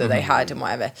shows that they had and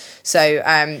whatever. So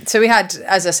we had,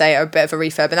 as I say, a bit of a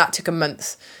refurb, and that took a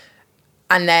month.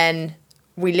 And then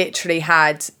we literally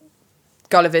had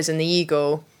Gulliver's and the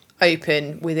Eagle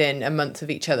open within a month of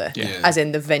each other, as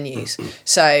in the venues.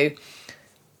 So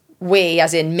we,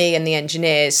 as in me and the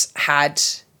engineers,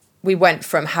 we went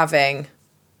from having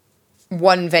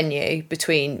one venue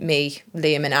between me,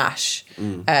 Liam and Ash,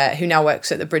 who now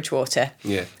works at the Bridgewater,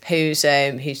 who's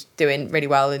doing really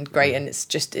well and great, and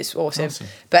it's awesome.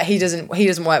 But he doesn't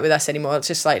work with us anymore. It's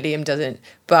just like Liam doesn't.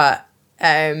 But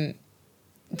it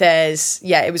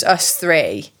was us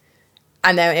three,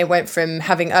 and then it went from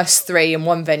having us three in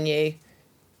one venue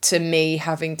to me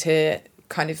having to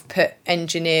kind of put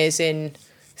engineers in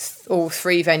all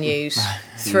three venues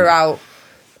throughout.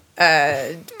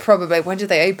 Probably when did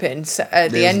they open?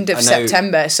 At the end of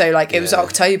September. So it was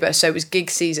October. So it was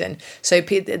gig season. So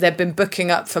they've been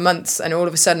booking up for months, and all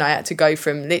of a sudden I had to go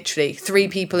from literally 3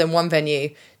 people in one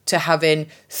venue to having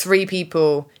 3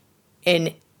 people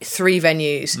in 3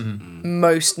 venues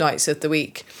most nights of the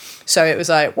week. So it was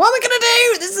like, what am I gonna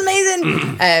do? This is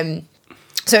amazing.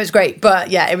 So it was great,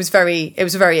 but it was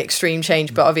a very extreme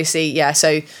change. But obviously,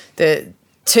 so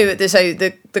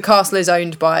the castle is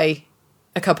owned by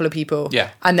a couple of people,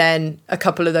 and then a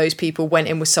couple of those people went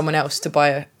in with someone else to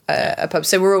buy a pub.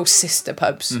 So we're all sister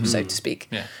pubs, so to speak.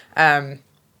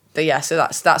 But so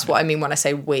that's what I mean when I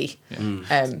say we.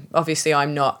 Obviously,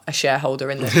 I'm not a shareholder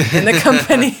in the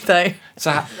company though.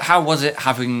 So how was it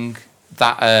having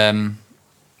that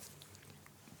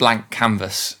blank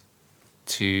canvas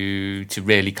to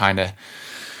really kind of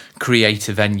create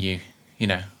a venue? You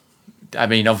know, I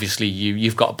mean, obviously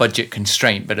you've got a budget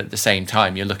constraint, but at the same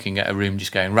time you're looking at a room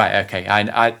just going, right, okay,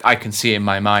 I can see in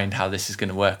my mind how this is going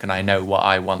to work, and I know what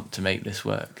I want to make this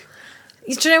work.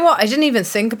 Do you know what? I didn't even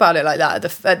think about it like that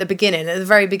at the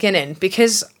very beginning,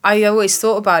 because I always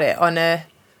thought about it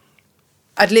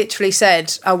I'd literally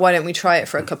said, why don't we try it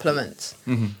for a couple of months?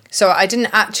 So I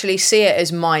didn't actually see it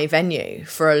as my venue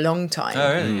for a long time.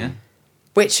 Oh, really? Yeah.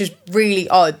 Which is really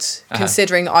odd,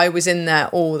 considering I was in there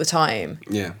all the time.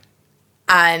 Yeah.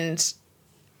 And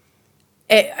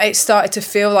it started to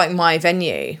feel like my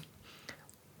venue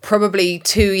probably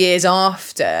 2 years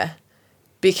after,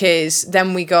 because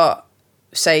then we got,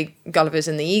 say, Gulliver's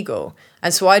and the Eagle.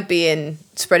 And so I'd be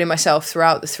spreading myself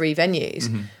throughout the 3 venues.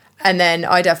 And then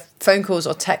I'd have phone calls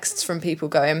or texts from people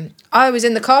going, I was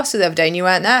in the castle the other day and you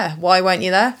weren't there. Why weren't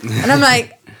you there? And I'm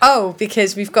like, oh,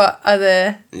 because we've got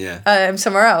other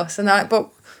somewhere else. And they're like,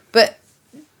 but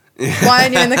why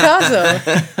aren't you in the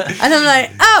castle? And I'm like,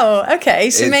 oh,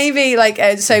 okay. So maybe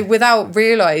so without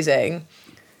realising,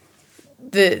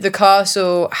 the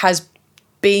castle has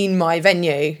been my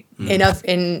venue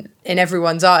in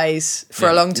everyone's eyes for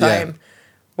a long time. Yeah.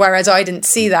 Whereas I didn't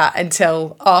see that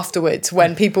until afterwards,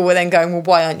 when people were then going, well,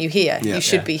 why aren't you here? Yeah. You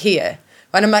should be here.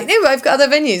 And I'm like, no, but I've got other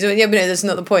venues. Well, yeah, but no, that's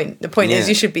not the point. The point is Yeah.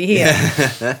 you should be here.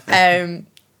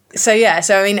 So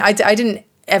I mean, I didn't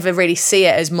ever really see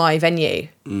it as my venue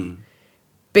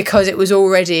because it was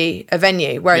already a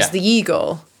venue. Whereas Yeah. the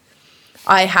Eagle,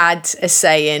 I had a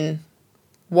say in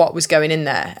what was going in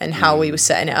there and how we were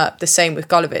setting it up. The same with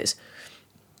Gulliver's.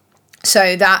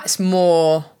 So that's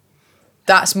more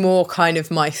kind of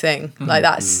my thing. Like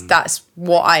that's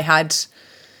what I had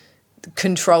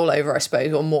control over, I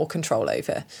suppose, or more control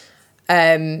over.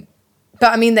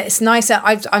 But I mean, it's nice.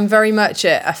 I'm very much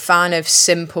a fan of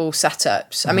simple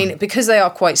setups. I mean, because they are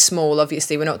quite small,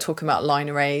 obviously, we're not talking about line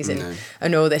arrays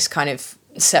and all this kind of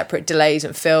separate delays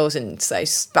and fills and say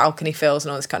balcony fills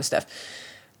and all this kind of stuff.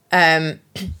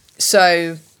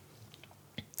 So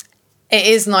it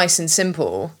is nice and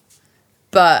simple,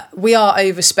 but we are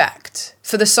over-spec'd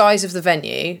for the size of the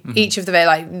venue. Each of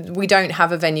the we don't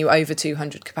have a venue over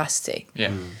 200 capacity.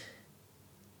 Yeah.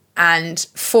 And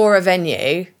for a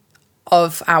venue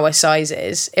of our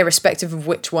sizes, irrespective of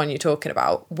which one you're talking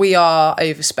about, we are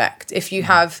over-spec'd. If you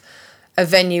have a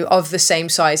venue of the same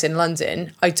size in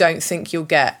London, I don't think you'll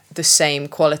get the same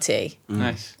quality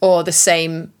Nice. or the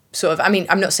same sort of... I mean,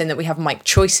 I'm not saying that we have mic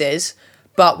choices,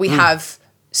 but we have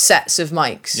sets of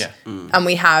mics. Yeah. And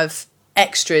we have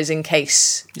extras in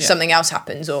case something else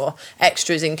happens, or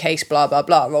extras in case blah, blah,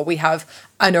 blah. Or we have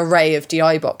an array of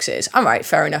DI boxes. All right,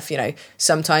 fair enough. You know,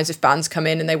 sometimes if bands come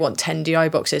in and they want 10 DI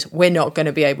boxes, we're not going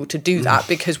to be able to do that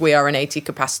because we are an 80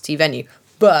 capacity venue.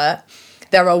 But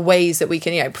there are ways that we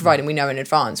can, you know, providing we know in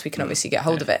advance, we can obviously get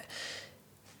hold of it.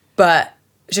 But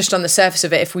just on the surface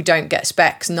of it, if we don't get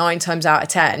specs, 9 times out of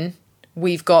 10,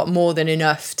 we've got more than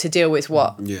enough to deal with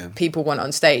what people want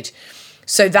on stage.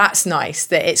 So that's nice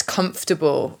that it's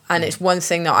comfortable. And it's one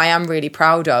thing that I am really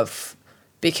proud of,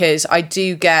 because I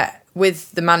do get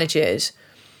with the managers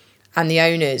and the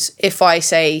owners, if I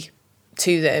say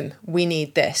to them, we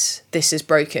need this is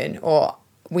broken, or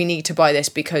we need to buy this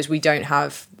because we don't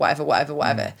have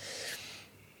whatever.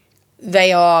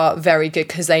 They are very good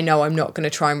because they know I'm not going to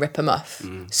try and rip them off.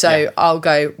 So I'll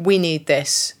go, we need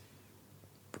this.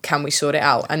 Can we sort it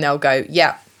out? And they'll go,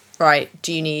 yeah, right.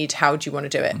 How do you want to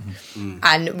do it?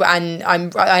 And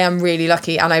I am really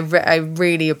lucky, and I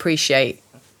really appreciate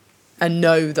and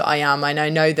know that I am. And I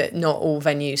know that not all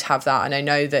venues have that. And I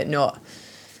know that not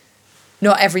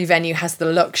every venue has the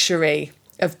luxury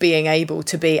of being able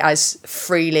to be as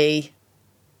freely,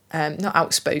 not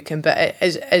outspoken, but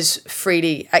as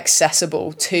freely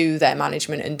accessible to their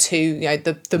management and to, you know,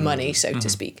 the money, so to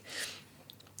speak.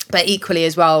 But equally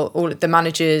as well, all of the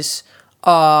managers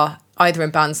are either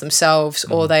in bands themselves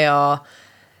or they are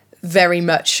very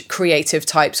much creative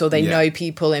types, or they know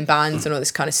people in bands and all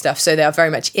this kind of stuff. So they are very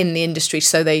much in the industry,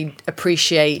 so they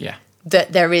appreciate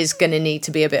that there is going to need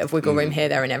to be a bit of wiggle room here,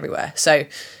 there and everywhere. So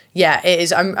yeah, it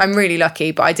is. I'm really lucky,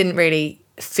 but I didn't really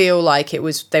feel like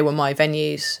they were my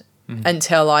venues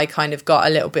until I kind of got a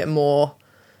little bit more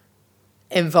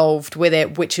involved with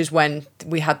it, which is when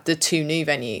we had the 2 new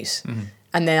venues.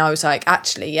 And then I was like,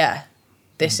 actually,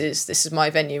 this is my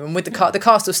venue. And with the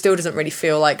castle still doesn't really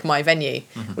feel like my venue,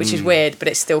 which is weird, but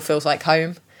it still feels like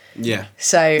home. Yeah.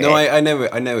 So no, I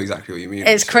know exactly what you mean.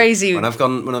 It's crazy. When I've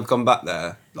gone back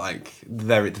there, like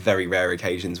very rare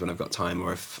occasions when I've got time,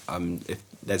 or if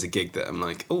there's a gig that I'm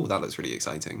like, oh, that looks really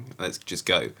exciting, let's just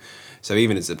go. So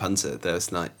even as a punter, there's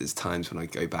times when I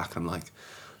go back, I'm like,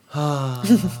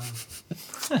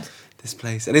 this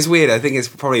place. And it's weird. I think it's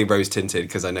probably rose tinted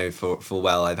because I know full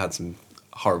well I've had some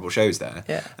horrible shows there.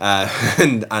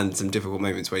 And some difficult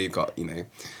moments where you've got, you know,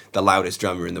 the loudest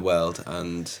drummer in the world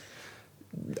and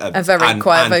a very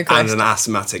quiet vocalist and an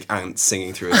asthmatic ant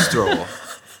singing through a straw,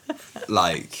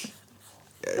 like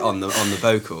on the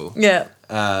vocal.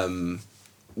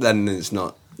 Then it's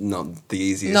not the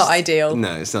easiest. Not ideal.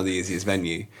 No, it's not the easiest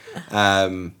venue.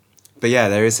 But yeah,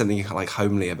 there is something like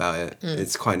homely about it.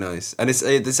 It's quite nice, and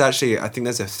it's actually, I think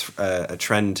there's a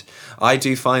trend. I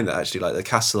do find that actually, like the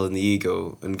Castle and the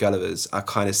Eagle and Gulliver's are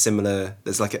kind of similar.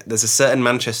 There's a certain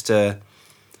Manchester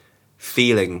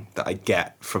feeling that I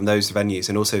get from those venues,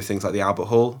 and also things like the Albert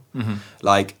Hall.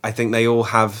 Like I think they all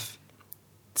have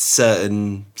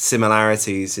certain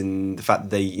similarities in the fact that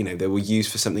they were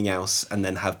used for something else and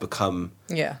then have become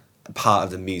part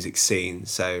of the music scene.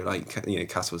 So like, you know,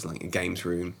 Castle was like a games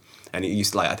room, and it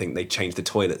used to, like, I think they changed the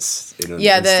toilets.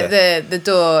 The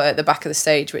door at the back of the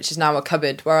stage, which is now a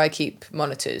cupboard where I keep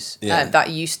monitors. Yeah.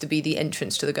 That used to be the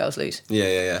entrance to the girls' loos.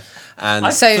 Yeah. And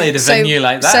I've played a venue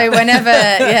like that. So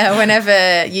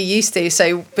whenever you used to,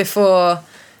 so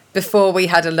before we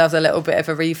had another little bit of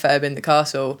a refurb in the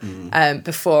castle,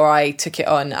 before I took it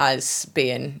on as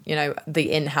being, you know,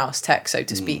 the in-house tech, so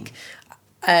to speak,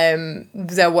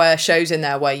 there were shows in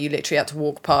there where you literally had to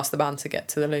walk past the band to get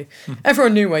to the loo.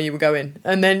 Everyone knew where you were going,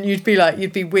 and then you'd be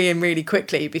weeing really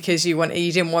quickly because you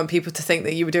didn't want people to think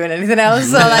that you were doing anything else.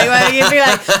 So you'd be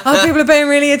like, oh, people are paying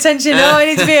really attention. Oh, I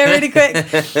need to be here really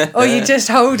quick. Or you just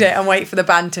hold it and wait for the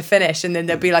band to finish, and then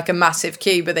there'd be like a massive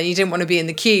queue, but then you didn't want to be in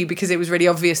the queue because it was really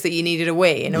obvious that you needed a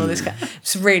wee and all this.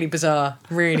 It's really bizarre,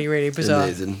 really, really bizarre.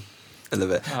 Amazing. I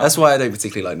love it. That's why I don't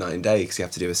particularly like Night and Day, because you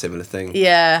have to do a similar thing.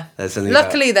 Yeah.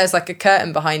 Luckily, there's like a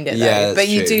curtain behind it, though. Yeah, but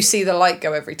you true. do see the light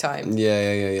go every time.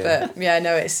 Yeah. But yeah,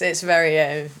 no, it's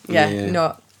very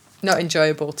not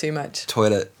enjoyable too much.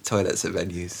 Toilets at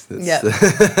venues.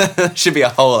 Should be a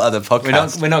whole other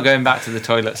podcast. We're not going back to the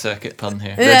toilet circuit pun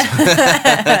here.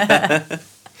 Yeah.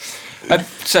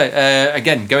 So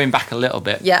again, going back a little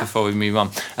bit before we move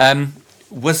on,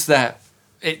 was there?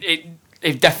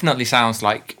 It definitely sounds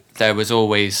like there was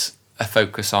always a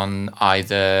focus on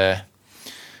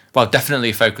definitely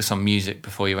a focus on music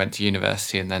before you went to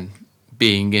university, and then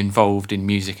being involved in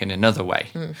music in another way.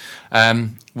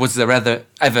 Was there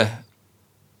ever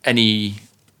any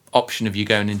option of you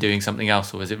going and doing something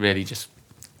else, or was it really just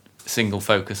single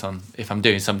focus on, if I'm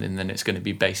doing something, then it's going to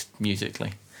be based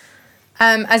musically?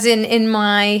 As in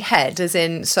my head, as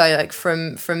in, so like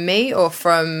from me or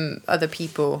from other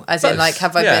people, as in like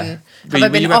have I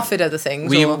been offered other things?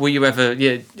 Were you ever?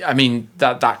 Yeah, I mean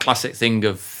that classic thing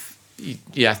of,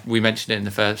 we mentioned it in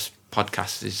the first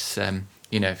podcast, is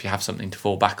if you have something to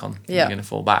fall back on, you're going to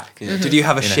fall back. Yeah. Did you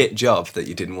have a shit job that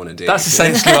you didn't want to do? That's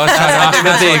essentially what I was trying to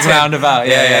ask. The big roundabout.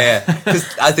 Yeah. Because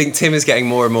I think Tim is getting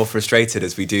more and more frustrated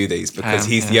as we do these, because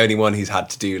he's the only one who's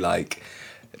had to do like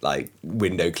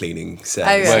window cleaning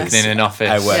services. Working in an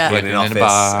office. Working in an a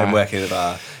bar. And working in a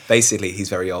bar. Basically, he's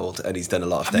very old and he's done a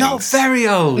lot of things. I'm not very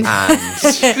old. And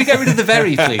can we get rid of the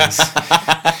very, please?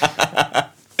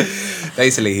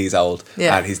 Basically, he's old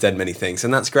Yeah. and he's done many things,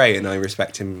 and that's great, and I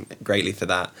respect him greatly for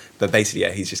that. But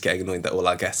basically, he's just getting annoyed that all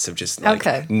our guests have just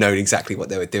known exactly what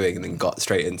they were doing and then got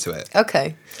straight into it.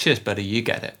 Okay. Cheers, buddy. You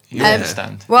get it. You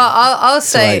understand. Well, I'll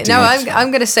say So I do I'm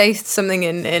going to say something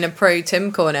in a pro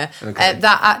Tim corner. Okay.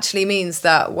 That actually means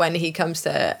that when he comes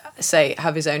to say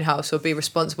have his own house or be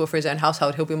responsible for his own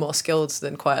household, he'll be more skilled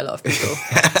than quite a lot of people.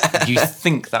 You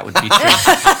think that would be true?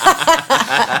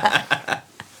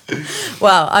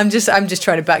 Well, I'm just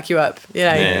trying to back you up.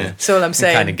 That's all I'm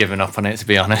saying. Kind of given up on it, to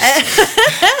be honest.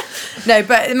 No,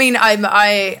 but I mean,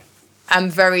 I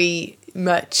very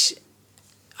much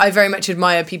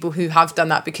admire people who have done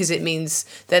that, because it means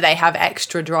that they have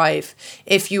extra drive.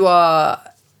 If you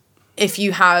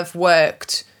have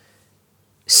worked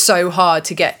so hard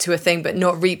to get to a thing but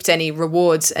not reaped any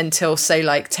rewards until, say,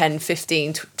 like 10,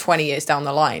 15, 20 years down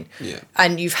the line,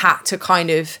 and you've had to kind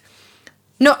of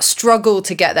not struggle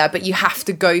to get there, but you have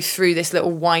to go through this little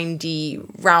windy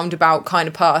roundabout kind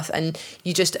of path, and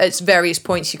you just, at various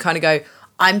points, you kind of go,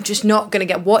 I'm just not going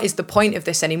to get, what is the point of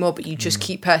this anymore? But you just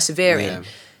keep persevering. Yeah.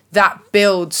 That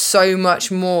builds so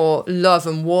much more love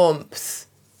and warmth,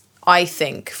 I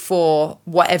think, for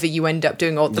whatever you end up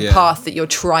doing, or the path that you're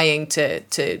trying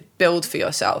to build for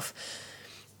yourself.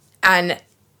 And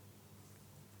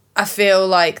I feel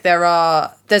like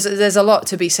there's a lot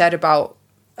to be said about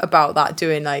that,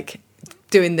 doing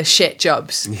the shit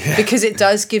jobs, because it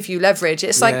does give you leverage.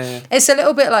 It's like it's a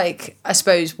little bit like, I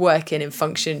suppose, working in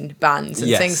function bands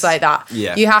and things like that.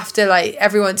 You have to, like,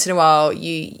 every once in a while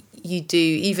you do,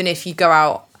 even if you go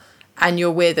out and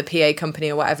you're with a PA company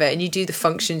or whatever, and you do the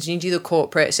functions and you do the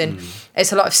corporates, and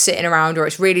it's a lot of sitting around, or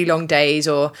it's really long days,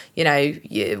 or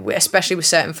especially with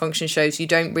certain function shows, you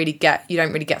don't really get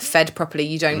fed properly,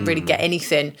 you don't really get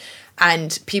anything,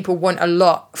 and people want a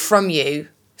lot from you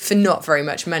for not very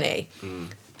much money,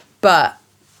 but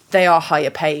they are higher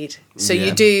paid. So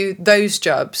you do those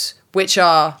jobs, which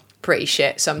are pretty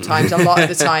shit sometimes, a lot of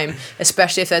the time,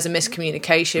 especially if there's a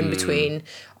miscommunication between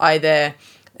either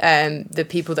the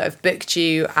people that have booked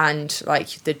you and like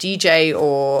the DJ,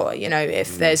 or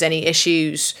if there's any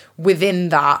issues within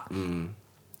that, and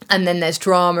then there's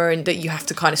drama and that you have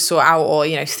to kind of sort out, or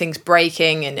things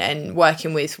breaking and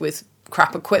working with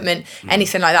crap equipment,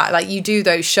 anything like that. Like, you do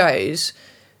those shows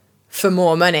for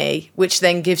more money, which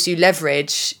then gives you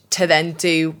leverage to then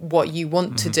do what you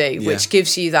want to do, which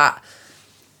gives you that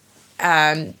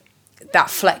that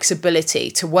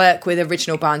flexibility to work with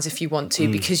original bands if you want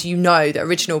to, because you know that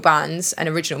original bands and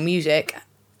original music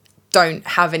don't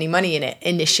have any money in it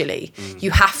initially.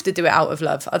 You have to do it out of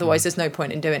love, otherwise there's no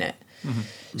point in doing it.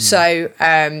 So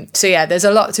yeah, there's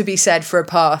a lot to be said for a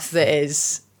path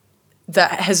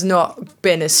that has not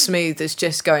been as smooth as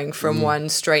just going from one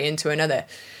straight into another.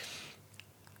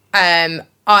 I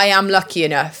am lucky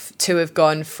enough to have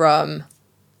gone from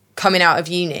coming out of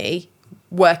uni,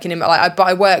 working in but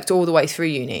I worked all the way through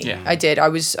uni. Yeah. I did. I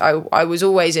was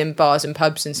always in bars and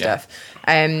pubs and stuff.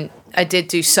 I did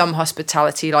do some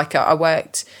hospitality. Like I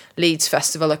worked Leeds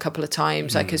Festival a couple of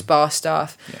times, like as bar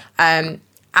staff. Yeah.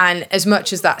 And as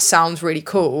much as that sounds really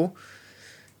cool,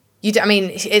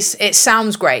 it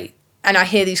sounds great. And I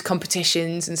hear these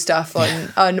competitions and stuff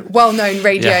on well-known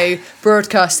radio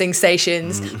broadcasting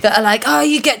stations that are like, oh,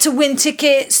 you get to win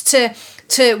tickets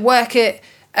to work at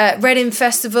Reading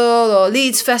Festival or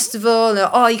Leeds Festival, or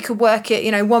oh, you could work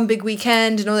at one big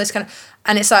weekend and all this kind of.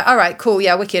 And it's like, all right, cool,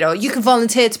 yeah, wicked. Or you can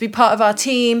volunteer to be part of our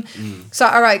team. It's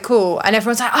like, all right, cool. And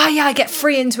everyone's like, oh yeah, I get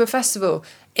free into a festival.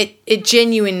 It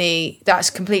genuinely,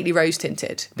 that's completely rose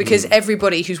tinted, because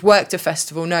everybody who's worked a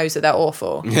festival knows that they're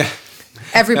awful. Yeah.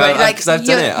 Everybody,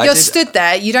 you're stood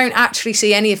there, you don't actually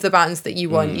see any of the bands that you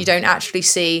want. You don't actually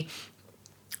see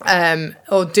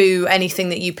or do anything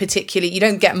that you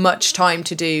don't get much time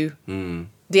to do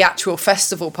the actual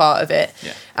festival part of it.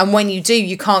 Yeah. And when you do,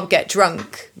 you can't get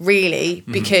drunk really,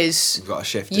 because you've got a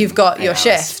shift. You've got your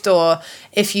shift. Or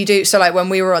if you do, so like when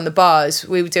we were on the bars,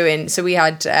 we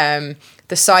had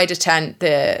the cider tent,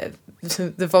 the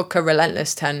vodka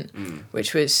relentless tent,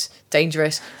 which was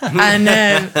dangerous, and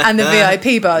the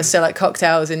VIP bars, so like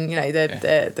cocktails and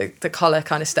the collar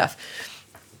kind of stuff,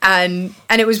 and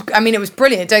it was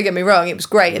brilliant, don't get me wrong, it was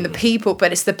great, and the people,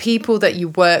 but it's the people that you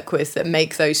work with that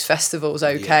make those festivals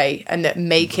okay and that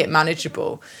make it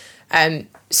manageable.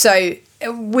 So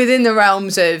within the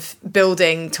realms of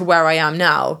building to where I am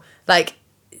now, like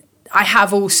I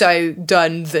have also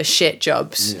done the shit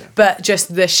jobs, but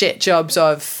just the shit jobs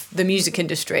of the music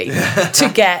industry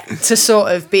to get to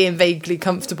sort of being vaguely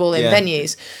comfortable in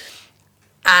venues.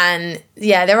 And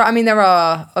yeah, there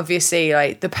are obviously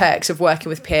like the perks of working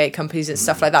with PA companies and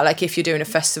stuff like that. Like if you're doing a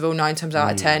festival, 9 times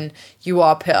out of 10, you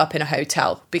are put up in a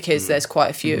hotel, because there's quite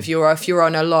a few of you. Or if you're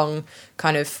on a long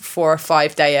kind of 4 or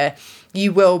 5 dayer,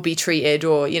 you will be treated,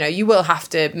 or you will have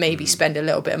to maybe spend a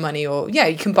little bit of money, or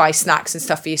you can buy snacks and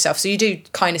stuff for yourself, so you do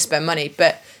kind of spend money,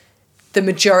 but the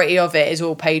majority of it is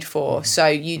all paid for, so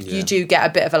you do get a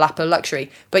bit of a lap of luxury,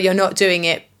 but you're not doing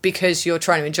it because you're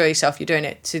trying to enjoy yourself, you're doing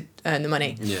it to earn the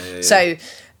money. So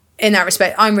in that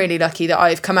respect, I'm really lucky that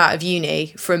I've come out of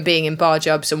uni from being in bar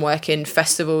jobs and working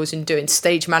festivals and doing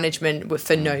stage management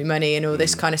for no money and all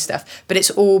this kind of stuff, but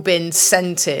it's all been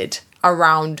centered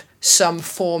around some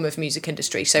form of music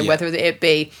industry. So whether it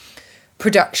be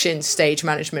production, stage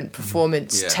management,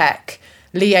 performance, tech,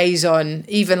 liaison,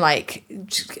 even like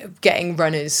getting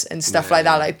runners and stuff like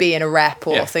that, like being a rep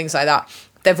or things like that,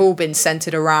 they've all been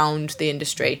centered around the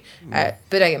industry. But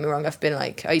don't get me wrong, I've been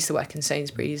like, I used to work in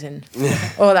Sainsbury's and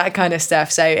all that kind of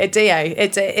stuff. So it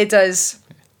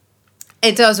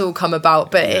does all come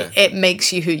about, but it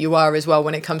makes you who you are as well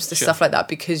when it comes to stuff like that,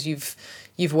 because you've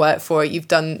worked for it, you've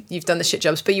done the shit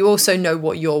jobs, but you also know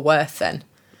what you're worth then.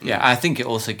 Yeah, I think it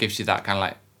also gives you that kind of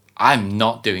like, I'm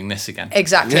not doing this again.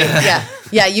 Exactly.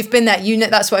 Yeah, you've been there.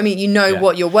 That's what I mean. You know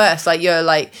what you're worth. Like you're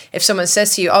like, if someone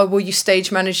says to you, "Oh, will you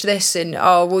stage manage this?" and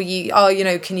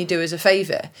can you do us a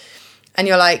favour? And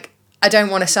you're like, I don't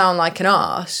want to sound like an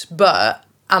arse, but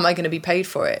am I going to be paid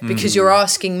for it? Because you're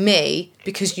asking me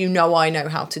because you know I know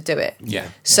how to do it. Yeah.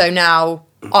 So now,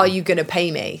 are you going to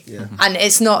pay me? Yeah. And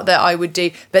it's not that I would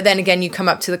do, but then again, you come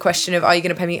up to the question of, are you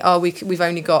going to pay me? Oh, we've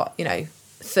only got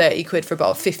 30 quid for a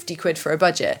bottle, 50 quid for a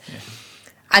budget. Yeah.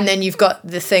 And then you've got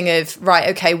the thing of, right,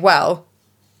 okay, well,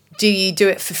 do you do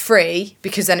it for free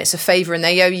because then it's a favour and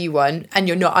they owe you one and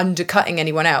you're not undercutting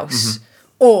anyone else?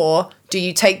 Or do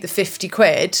you take the 50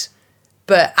 quid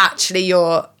but actually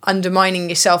you're undermining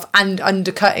yourself and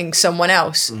undercutting someone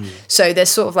else? So there's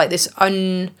sort of like this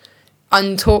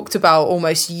untalked about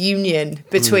almost union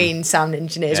between sound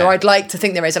engineers, or I'd like to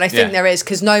think there is, and I think there is,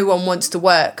 because no one wants to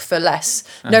work for less.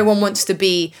 No one wants to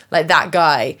be like that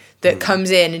guy that comes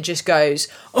in and just goes,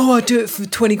 oh, I do it for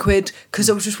 20 quid because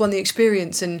I just want the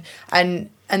experience, and then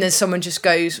someone just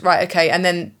goes, right, okay, and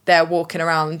then they're walking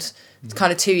around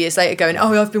kind of 2 years later going,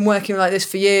 oh, I've been working like this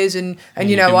for years, and I've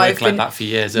been like that for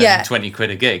years, earning 20 quid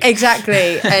a gig.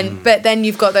 Exactly. And but then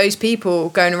you've got those people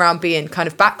going around being kind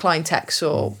of backline techs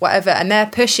or whatever, and they're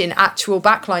pushing actual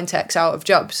backline techs out of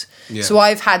jobs. So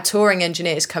I've had touring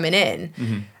engineers coming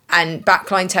in and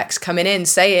backline techs coming in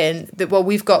saying that, well,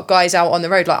 we've got guys out on the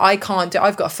road. Like,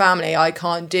 I've got a family. I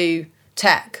can't do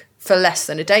tech for less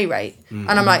than a day rate. And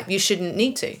I'm like, you shouldn't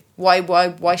need to.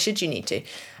 Why should you need to?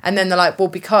 And then they're like, well,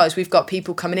 because we've got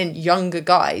people coming in, younger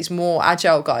guys, more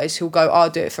agile guys who'll go, I'll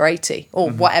do it for 80 or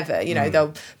whatever, you know,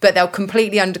 they'll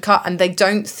completely undercut, and they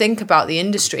don't think about the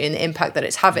industry and the impact that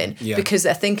it's having because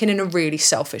they're thinking in a really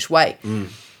selfish way.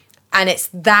 And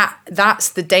that's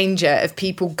the danger of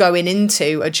people going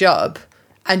into a job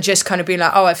and just kind of being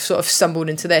like, oh, I've sort of stumbled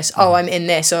into this. Oh, I'm in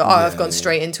this. Or, I've gone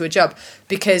straight into a job.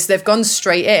 Because they've gone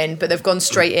straight in, but they've gone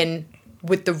straight in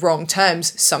with the wrong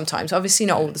terms sometimes. Obviously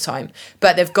not all the time.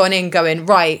 But they've gone in going,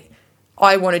 right,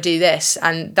 I want to do this,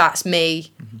 and that's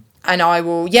me. And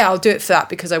I'll do it for that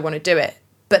because I want to do it.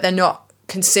 But they're not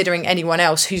considering anyone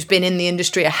else who's been in the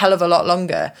industry a hell of a lot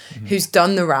longer, who's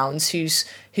done the rounds, who's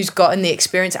gotten the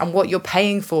experience. And what you're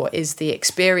paying for is the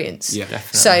experience. Yeah,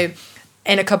 definitely. So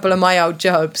in a couple of my old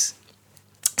jobs,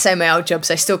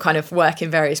 I still kind of work in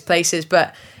various places,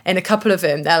 but in a couple of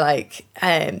them, they're like,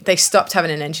 they stopped having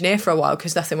an engineer for a while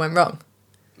because nothing went wrong.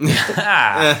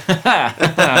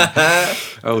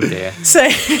 Oh dear.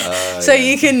 So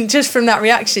you can, just from that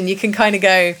reaction, you can kind of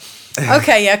go,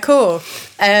 okay, yeah, cool.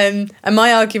 And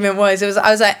my argument I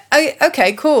was like, oh,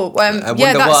 okay, cool. Why?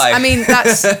 I mean,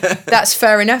 that's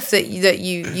fair enough that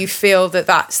you feel that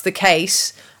that's the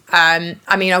case.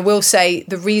 I mean, I will say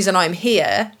the reason I'm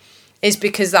here is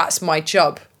because that's my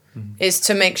job, is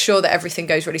to make sure that everything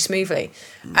goes really smoothly.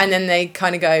 And then they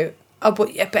kind of go, oh,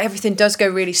 but everything does go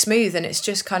really smooth, and it's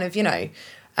just kind of, you know,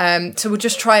 so we'll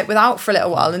just try it without for a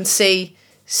little while and see,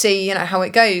 you know, how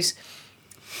it goes.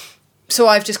 So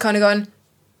I've just kind of gone,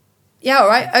 yeah, all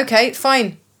right, okay,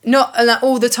 fine. Not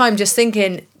all the time just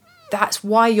thinking, that's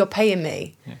why you're paying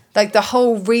me. Yeah. Like the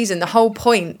whole reason, the whole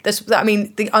point,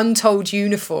 the untold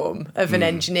uniform of an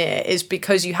engineer is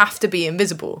because you have to be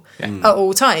invisible at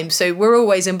all times. So we're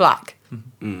always in black.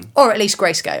 Or at least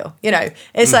grayscale, you know.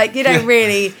 It's like you don't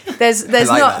really there's like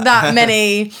not that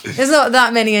many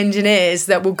engineers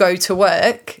that will go to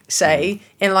work, say,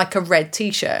 in like a red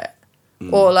t-shirt.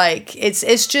 Or like it's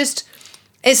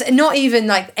not even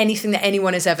like anything that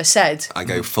anyone has ever said. I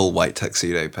go full white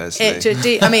tuxedo personally. Do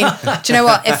you know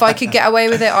what? If I could get away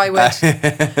with it, I would.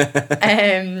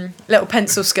 Little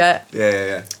pencil skirt.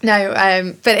 Yeah. No,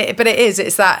 but it is.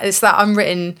 It's that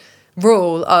unwritten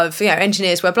rule of, you know,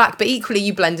 engineers wear black, but equally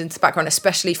you blend into the background,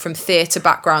 especially from theatre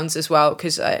backgrounds as well,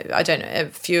 because I don't know, a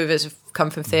few of us have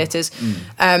come from theatres.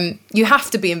 You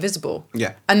have to be invisible.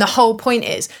 Yeah. And the whole point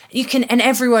is and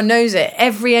everyone knows it.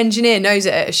 Every engineer knows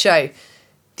it at a show.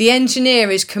 The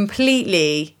engineer is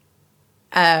completely,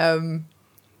 almost,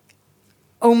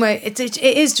 it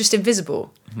is just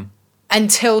invisible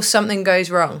until something goes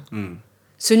wrong.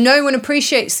 So no one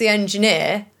appreciates the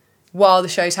engineer while the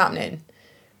show's happening.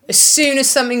 As soon as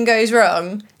something goes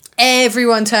wrong,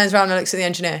 everyone turns around and looks at the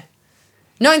engineer.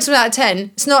 9 times out of 10,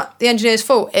 it's not the engineer's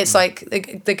fault. It's like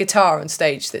the guitar on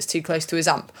stage that's too close to his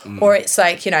amp. Or it's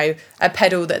like, you know, a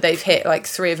pedal that they've hit like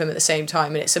 3 of them at the same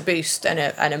time, and it's a boost and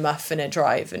a muff and a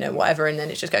drive and a whatever, and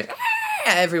then it just goes,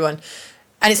 everyone.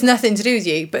 And it's nothing to do with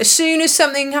you. But as soon as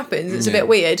something happens that's a bit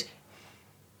weird,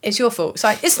 it's your fault. It's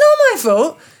like, it's not my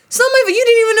fault. It's not my fault. You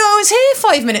didn't even know I was here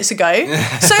 5 minutes ago.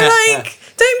 So, like,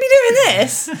 don't be doing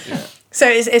this. Yeah. So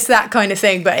it's that kind of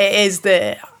thing. But it is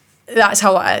that's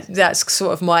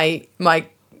sort of my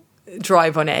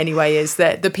drive on it anyway, is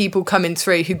that the people coming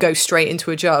through who go straight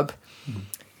into a job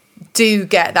do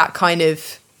get that kind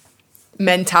of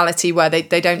mentality where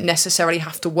they don't necessarily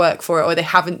have to work for it, or they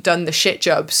haven't done the shit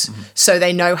jobs, so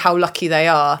they know how lucky they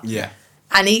are. Yeah.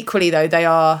 And equally though, they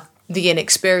are the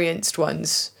inexperienced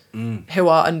ones who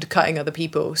are undercutting other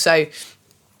people. So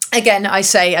again, I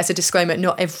say as a disclaimer,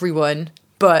 not everyone,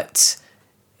 but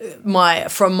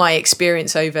from my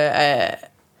experience over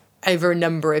a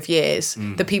number of years,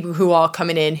 the people who are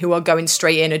coming in, who are going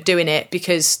straight in, are doing it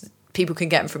because people can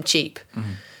get them from cheap.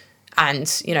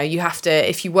 And, you know, you have to,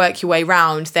 if you work your way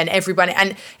round, then everybody,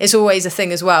 and it's always a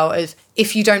thing as well, as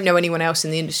if you don't know anyone else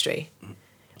in the industry,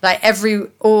 like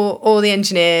all the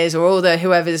engineers or all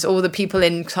the people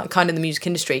in kind of the music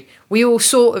industry, we all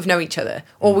sort of know each other,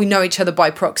 or we know each other by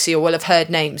proxy, or we'll have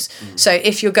heard names. So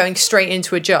if you're going straight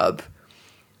into a job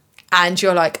and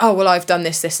you're like, oh, well, I've done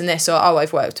this, and this, or, oh,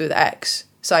 I've worked with X.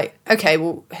 It's like, okay,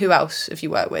 well, who else have you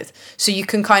worked with? So you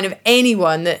can kind of,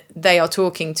 anyone that they are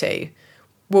talking to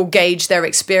will gauge their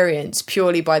experience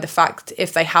purely by the fact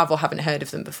if they have or haven't heard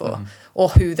of them before, or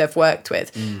who they've worked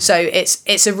with. So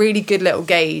it's a really good little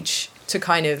gauge to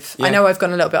kind of. I know I've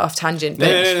gone a little bit off tangent, but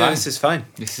No, this is fine.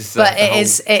 This is. but the it whole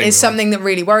is thing we're something that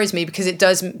really worries me, because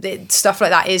stuff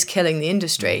like that is killing the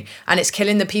industry, and it's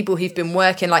killing the people who've been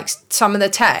working. Like some of the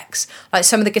techs, like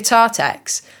some of the guitar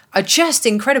techs, are just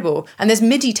incredible, and there's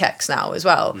MIDI techs now as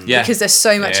well, Yeah. because there's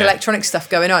so much Yeah. electronic stuff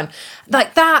going on.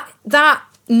 Like that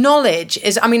knowledge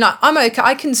is. I mean, like I'm okay.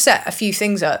 I can set a few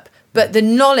things up. But the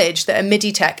knowledge that a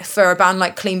MIDI tech for a band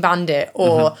like Clean Bandit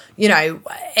or, you know,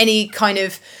 any kind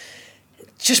of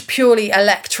just purely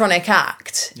electronic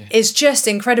act is just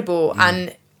incredible.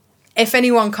 And if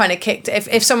anyone kind of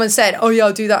if someone said, oh yeah,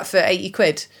 I'll do that for 80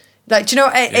 quid. Like, do you know,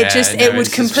 it would it's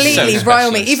just completely so rile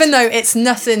me, specialist. even though it's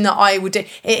nothing that I would do.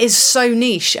 It is so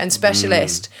niche and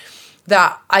specialist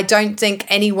that I don't think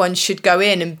anyone should go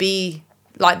in and be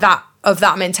like that, of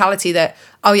that mentality that,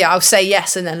 oh yeah, I'll say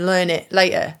yes and then learn it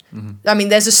later. I mean,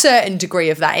 there's a certain degree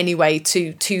of that anyway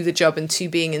to the job and to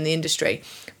being in the industry.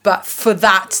 But for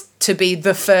that to be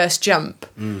the first jump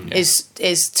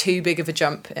is too big of a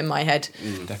jump in my head.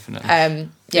 Definitely.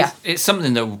 Yeah. It's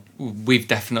something that we've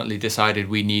definitely decided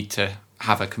we need to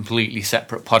have a completely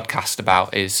separate podcast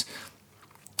about, is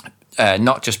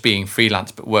not just being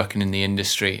freelance, but working in the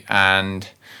industry. And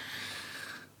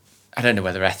I don't know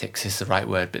whether ethics is the right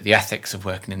word, but the ethics of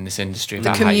working in this industry. The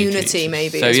about how you community treat-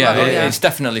 maybe So as yeah, well, yeah. it's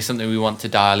definitely something we want to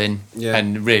dial in Yeah.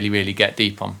 and really, really get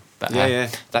deep on. But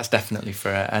that's definitely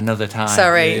for another time.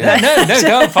 Sorry. No,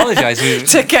 don't apologise.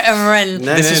 To get them in.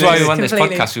 No, This is why we want this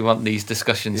completely. podcast. We want these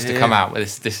discussions to come out.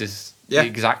 This is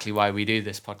exactly why we do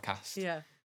this podcast. Yeah.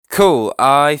 Cool.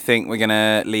 I think we're going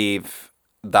to leave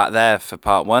that there for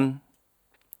part 1.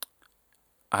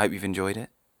 I hope you've enjoyed it.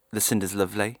 Lucinda's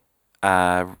lovely.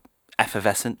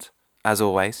 Effervescent, as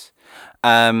always.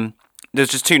 There's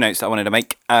just 2 notes that I wanted to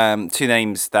make. 2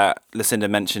 names that Lucinda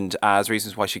mentioned as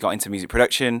reasons why she got into music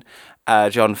production.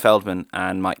 John Feldman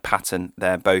and Mike Patton.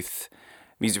 They're both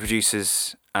music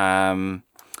producers. John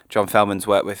Feldman's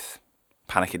worked with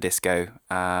Panic at Disco,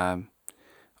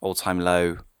 All Time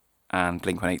Low, and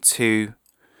Blink-182.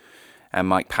 And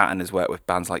Mike Patton has worked with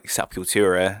bands like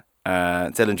Sepultura,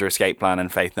 Dillinger Escape Plan,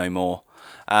 and Faith No More.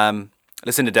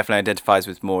 Lucinda definitely identifies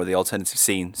with more of the alternative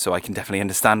scene, so I can definitely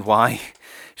understand why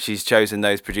she's chosen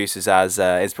those producers as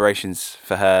inspirations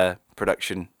for her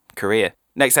production career.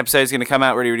 Next episode is going to come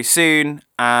out really, really soon,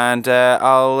 and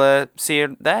I'll see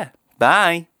you there.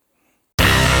 Bye.